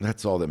 Rich.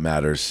 That's all that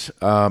matters.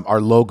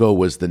 Our logo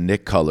was the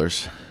Nick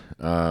colors.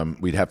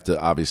 We'd have to,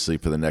 obviously,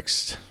 for the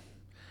next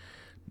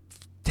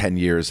 10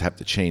 years, have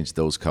to change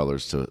those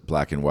colors to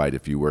black and white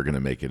if you were going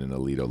to make it an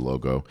Alito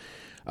logo.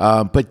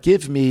 But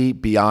give me,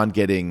 beyond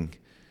getting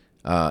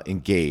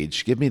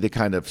engaged, give me the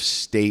kind of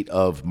state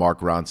of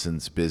Mark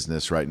Ronson's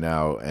business right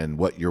now and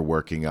what you're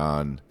working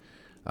on,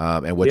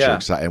 and what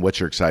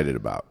you're excited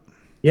about.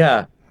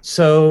 Yeah.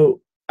 So,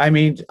 I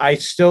mean, I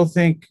still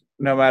think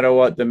no matter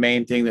what, the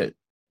main thing that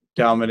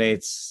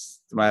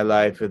dominates my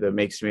life or that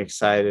makes me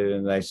excited,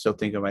 and I still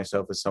think of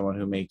myself as someone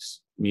who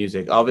makes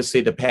music. Obviously,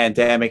 the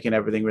pandemic and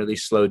everything really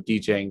slowed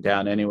DJing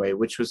down anyway,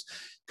 which was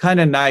kind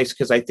of nice,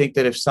 because I think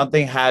that if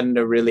something hadn't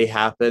really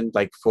happened,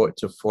 like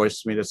to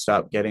force me to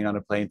stop getting on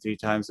a plane 3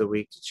 times a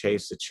week to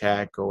chase a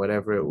check or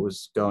whatever it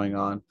was going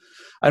on,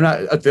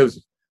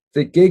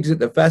 the gigs at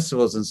the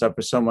festivals and stuff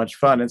are so much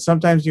fun. And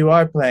sometimes you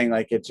are playing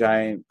like a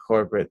giant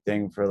corporate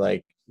thing for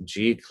like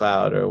G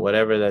Cloud or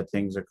whatever that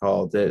things are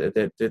called.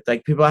 That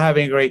like people are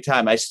having a great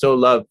time. I still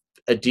love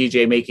a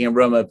DJ making a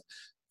room of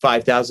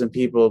 5,000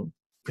 people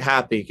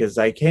happy, because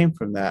I came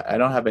from that. I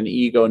don't have an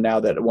ego now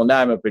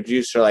now I'm a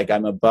producer, like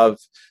I'm above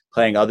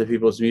playing other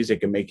people's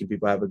music and making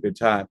people have a good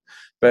time.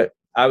 But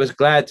I was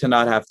glad to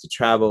not have to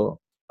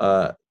travel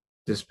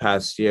this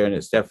past year, and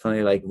it's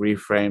definitely like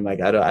reframed. Like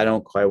I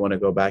don't quite want to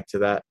go back to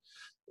that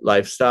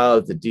lifestyle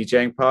of the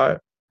DJing part.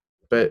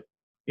 But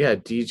yeah,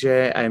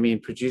 DJ, I mean,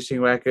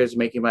 producing records,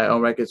 making my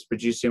own records,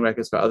 producing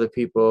records for other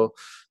people.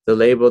 The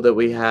label that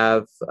we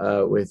have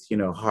with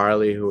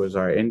Harley, who was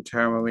our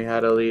intern when we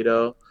had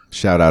Alito.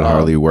 Shout out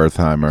Harley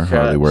Wertheimer.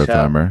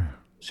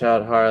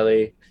 Shout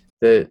Harley.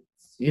 The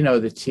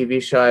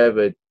TV show, I have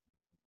a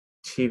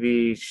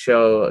TV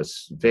show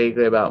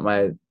vaguely about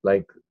my,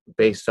 like,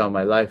 based on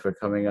my life or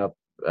coming up,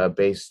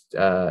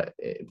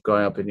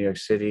 growing up in New York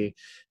City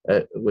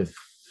with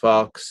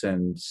Fox,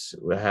 and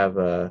we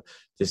have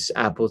this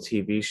Apple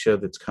TV show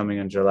that's coming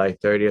on July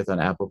 30th on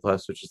Apple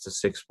Plus, which is a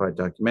 6-part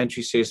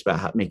documentary series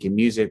about making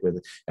music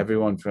with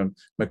everyone from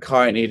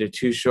McCartney to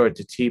Too Short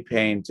to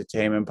T-Pain to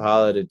Tame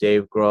Impala to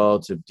Dave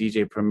Grohl to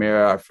DJ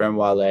Premier, our friend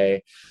Wale.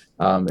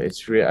 I'm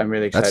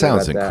really excited. That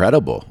sounds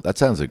incredible. Yeah,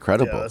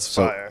 that's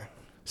fire.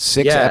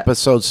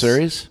 6-episode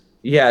series?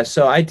 Yeah,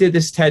 so I did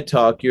this TED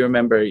Talk. You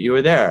remember, you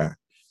were there,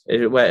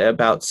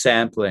 about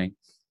sampling.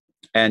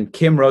 And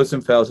Kim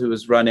Rosenfeld, who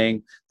was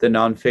running the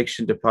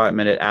nonfiction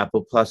department at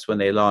Apple Plus when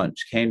they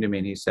launched, came to me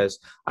and he says,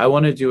 I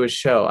want to do a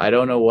show. I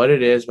don't know what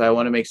it is, but I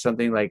want to make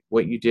something like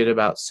what you did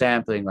about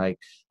sampling, like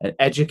an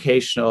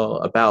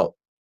educational about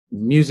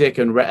music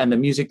and the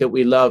music that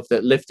we love,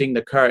 that lifting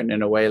the curtain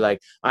in a way. Like,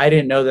 I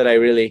didn't know that I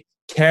really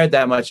cared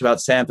that much about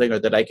sampling, or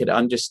that I could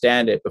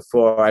understand it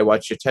before I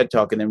watched your TED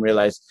Talk, and then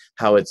realized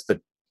how it's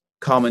the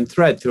common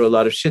thread through a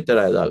lot of shit that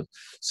I love.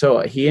 So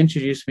he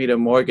introduced me to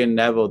Morgan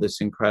Neville, this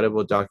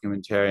incredible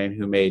documentarian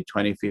who made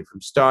 20 Feet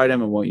from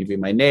Stardom and Won't You Be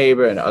My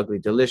Neighbor and Ugly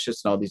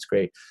Delicious and all these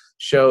great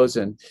shows.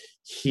 And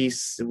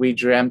we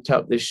dreamt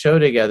up this show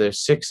together,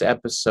 6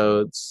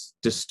 episodes,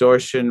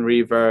 distortion,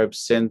 reverb,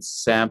 synths,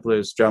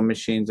 samplers, drum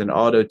machines, and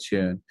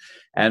auto-tune.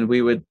 And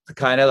we would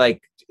kind of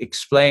like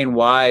explain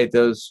why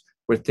those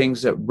were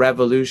things that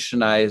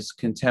revolutionized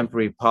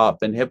contemporary pop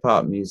and hip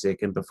hop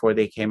music. And before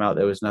they came out,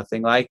 there was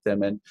nothing like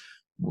them. And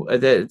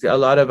a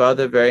lot of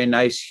other very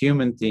nice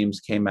human themes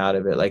came out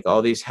of it, like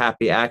all these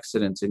happy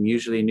accidents. And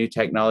usually new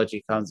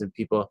technology comes and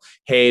people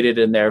hate it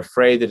and they're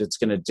afraid that it's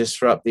going to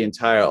disrupt the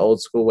entire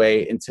old school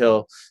way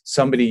until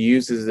somebody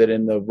uses it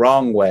in the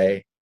wrong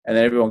way. And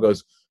then everyone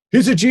goes,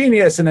 he's a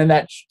genius. And then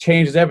that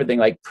changes everything,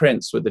 like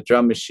Prince with the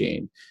drum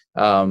machine,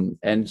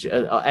 and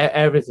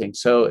everything.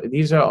 So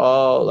these are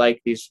all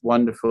like these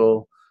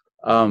wonderful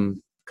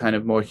kind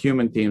of more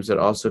human themes that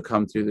also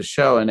come through the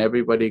show. And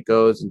everybody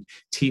goes, and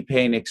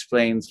T-Pain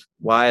explains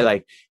why,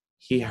 like,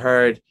 he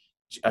heard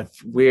a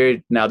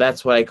weird, now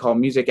that's what I call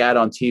music ad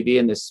on TV,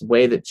 in this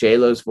way that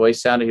J-Lo's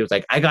voice sounded. He was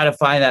like, I gotta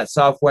find that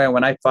software, and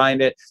when I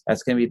find it,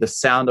 that's gonna be the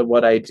sound of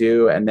what I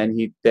do. And then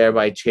he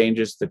thereby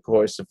changes the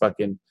course of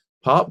fucking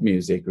pop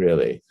music,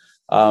 really.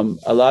 A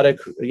lot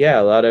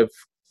of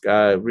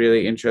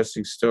really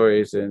interesting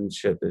stories and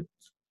shit that,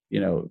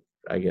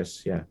 I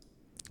guess, yeah.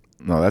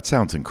 No, that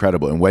sounds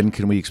incredible. And when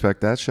can we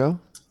expect that show?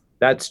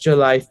 That's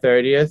July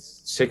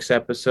 30th, 6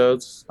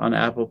 episodes on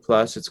Apple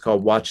Plus. It's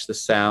called Watch the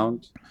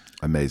Sound.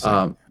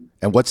 Amazing.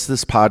 And what's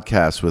this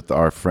podcast with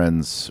our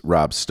friends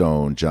Rob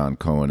Stone, John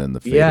Cohen, and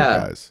the Fader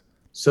guys?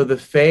 So the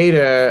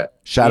Fader.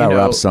 Shout out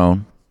Rob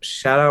Stone.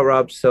 Shout out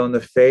Rob Stone. The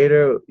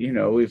Fader,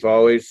 we've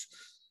always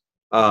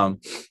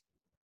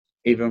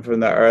Even from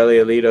the early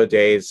Alito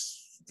days,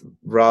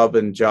 Rob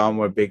and John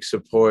were big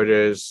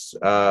supporters.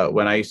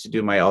 When I used to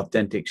do my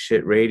Authentic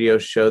Shit radio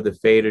show, the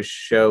Fader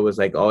show was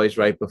like always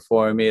right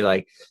before me.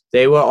 Like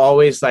they were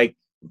always like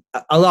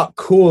a lot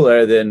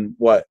cooler than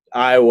what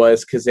I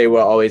was, because they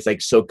were always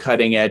like so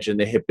cutting edge and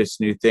the hippest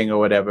new thing or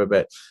whatever,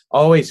 but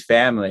always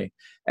family.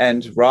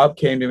 And Rob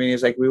came to me and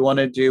he's like,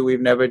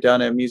 we've never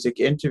done a music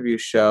interview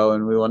show,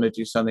 and we want to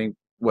do something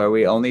where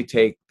we only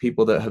take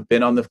people that have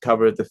been on the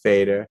cover of the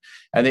Fader.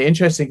 And the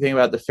interesting thing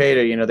about the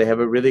Fader, you know, they have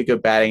a really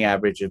good batting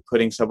average of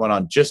putting someone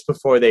on just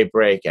before they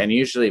break. And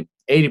usually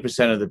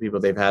 80% of the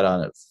people they've had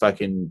on it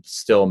fucking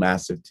still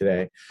massive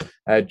today.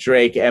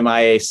 Drake,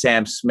 MIA,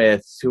 Sam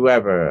Smith,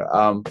 whoever.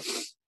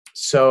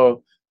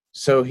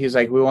 So he's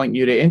like, we want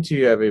you to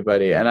interview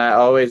everybody. And I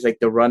always, like,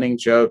 the running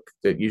joke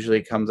that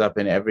usually comes up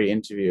in every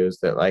interview is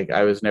that, like,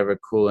 I was never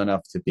cool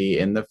enough to be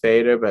in the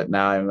Fader, but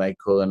now I'm like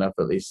cool enough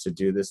at least to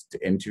do this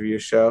interview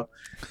show.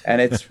 And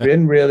it's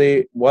been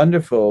really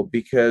wonderful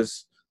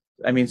because,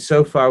 I mean,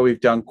 so far we've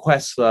done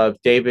Questlove,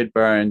 David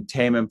Byrne,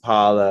 Tame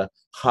Impala,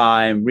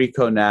 Haim,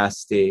 Rico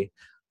Nasty.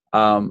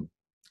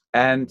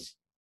 And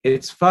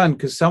it's fun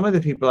because some of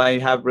the people I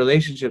have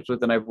relationships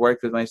with and I've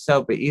worked with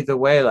myself, but either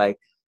way, like,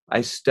 I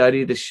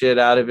study the shit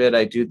out of it.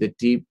 I do the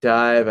deep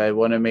dive. I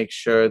want to make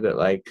sure that,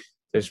 like,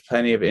 there's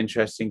plenty of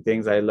interesting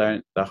things I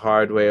learned the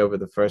hard way over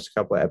the first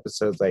couple of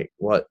episodes, like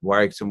what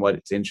works and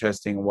what's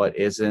interesting and what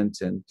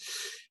isn't. And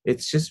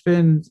it's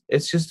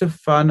just a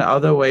fun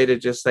other way to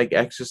just like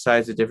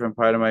exercise a different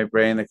part of my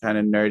brain, the kind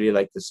of nerdy,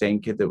 like the same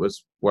kid that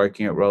was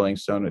working at Rolling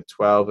Stone at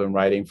 12 and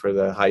writing for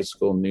the high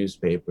school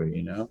newspaper,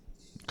 you know?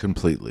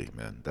 Completely,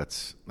 man.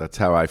 That's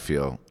how I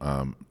feel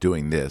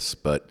doing this.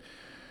 But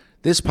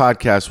this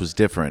podcast was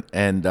different,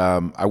 and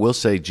I will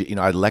say, you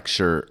know, I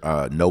lecture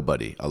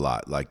nobody a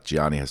lot. Like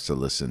Gianni has to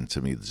listen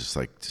to me, just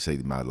like to say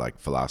my like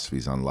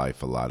philosophies on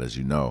life a lot, as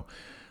you know.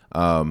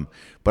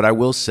 But I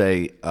will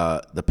say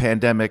the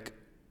pandemic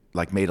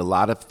like made a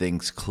lot of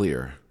things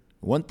clear.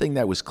 One thing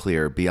that was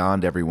clear,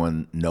 beyond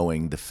everyone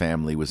knowing the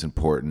family was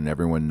important,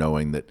 everyone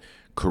knowing that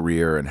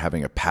career and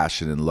having a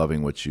passion and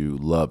loving what you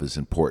love is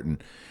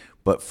important,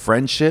 but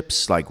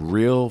friendships, like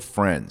real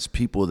friends,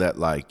 people that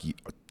like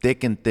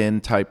thick and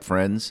thin type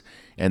friends,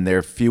 and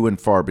they're few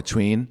and far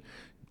between,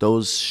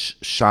 those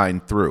shine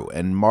through.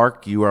 And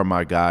Mark, you are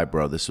my guy,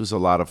 bro. This was a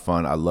lot of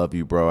fun. I love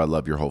you, bro. I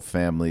love your whole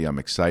family. I'm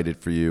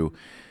excited for you.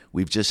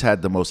 We've just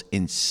had the most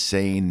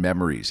insane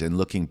memories, and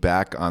looking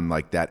back on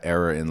like that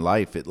era in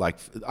life, it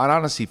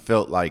honestly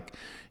felt like,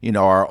 you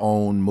know, our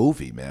own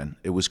movie, man.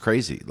 It was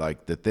crazy,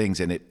 like the things,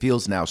 and it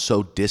feels now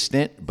so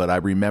distant, but I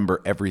remember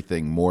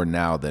everything more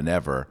now than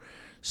ever.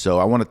 So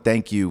I want to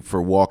thank you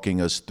for walking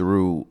us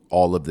through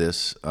all of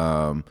this.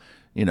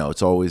 You know,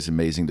 it's always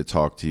amazing to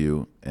talk to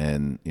you,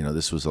 and you know,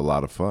 this was a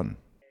lot of fun.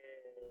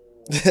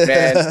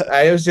 Man,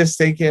 I was just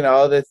thinking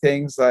all the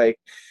things, like,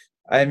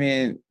 I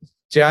mean,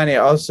 Johnny,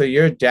 also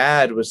your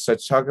dad was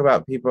such, talk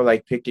about people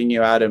like picking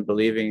you out and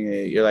believing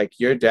you're like,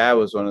 your dad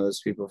was one of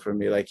those people for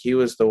me. Like he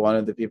was one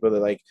of the people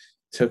that like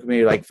took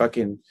me like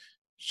fucking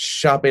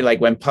shopping, like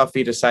when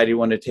Puffy decided he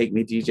wanted to take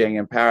me DJing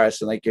in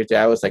Paris, and like your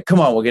dad was like, come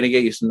on, we're gonna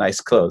get you some nice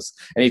clothes,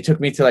 and he took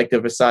me to like the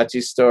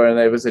Versace store, and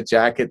there was a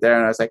jacket there,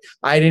 and I was like,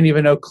 I didn't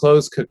even know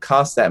clothes could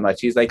cost that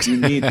much. He's like, you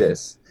need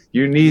this.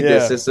 You need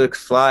this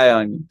looks fly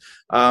on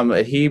you.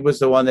 He was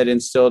the one that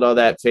instilled all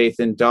that faith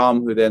in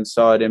Dom, who then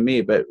saw it in me.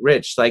 But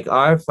Rich, like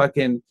our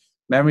fucking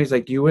memories,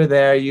 like you were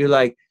there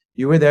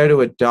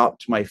to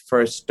adopt my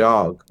first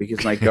dog,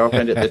 because my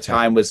girlfriend at the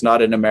time was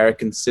not an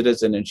American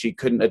citizen and she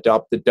couldn't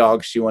adopt the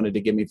dog she wanted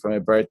to give me for my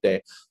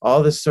birthday.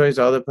 All the stories,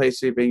 all the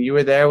places we've been. You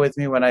were there with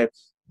me when I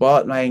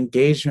bought my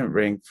engagement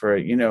ring for,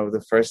 you know,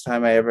 the first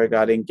time I ever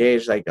got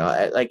engaged, like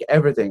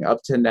everything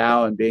up to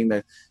now, and being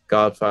the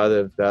godfather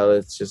of Bella.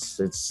 It's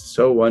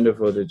so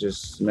wonderful to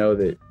just know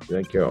that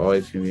like you're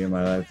always gonna be in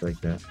my life like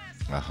that.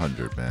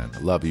 100, man. I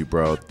love you,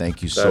 bro.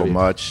 Thank you so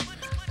much.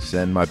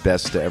 Send my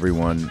best to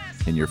everyone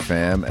in your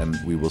fam, and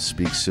we will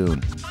speak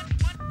soon.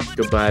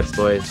 Goodbye,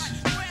 boys.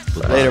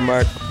 Bye. Later,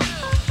 Mark.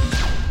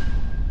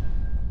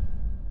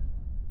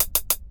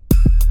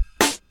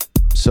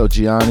 So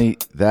Gianni,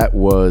 that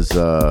was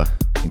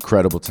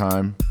incredible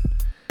time.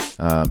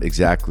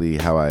 Exactly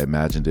how I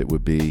imagined it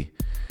would be.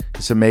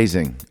 It's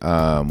amazing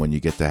when you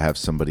get to have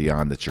somebody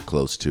on that you're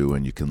close to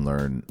and you can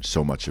learn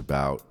so much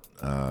about,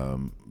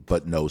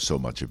 but know so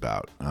much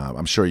about.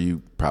 I'm sure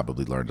you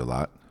probably learned a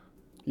lot.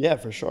 Yeah,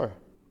 for sure.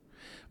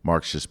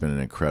 Mark's just been an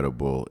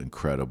incredible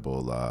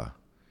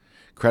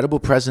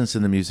presence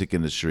in the music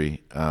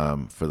industry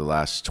for the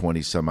last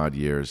 20 some odd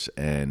years,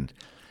 and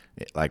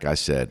like I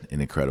said,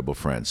 an incredible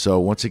friend. So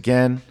once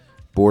again,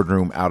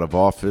 Boardroom Out of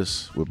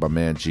Office with my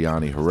man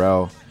Gianni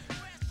Harrell.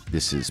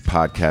 This is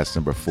podcast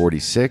number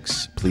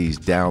 46. Please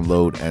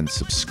download and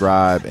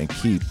subscribe, and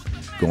keep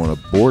going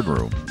to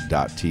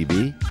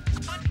boardroom.tv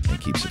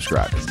and keep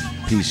subscribing.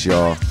 Peace,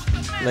 y'all.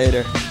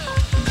 Later.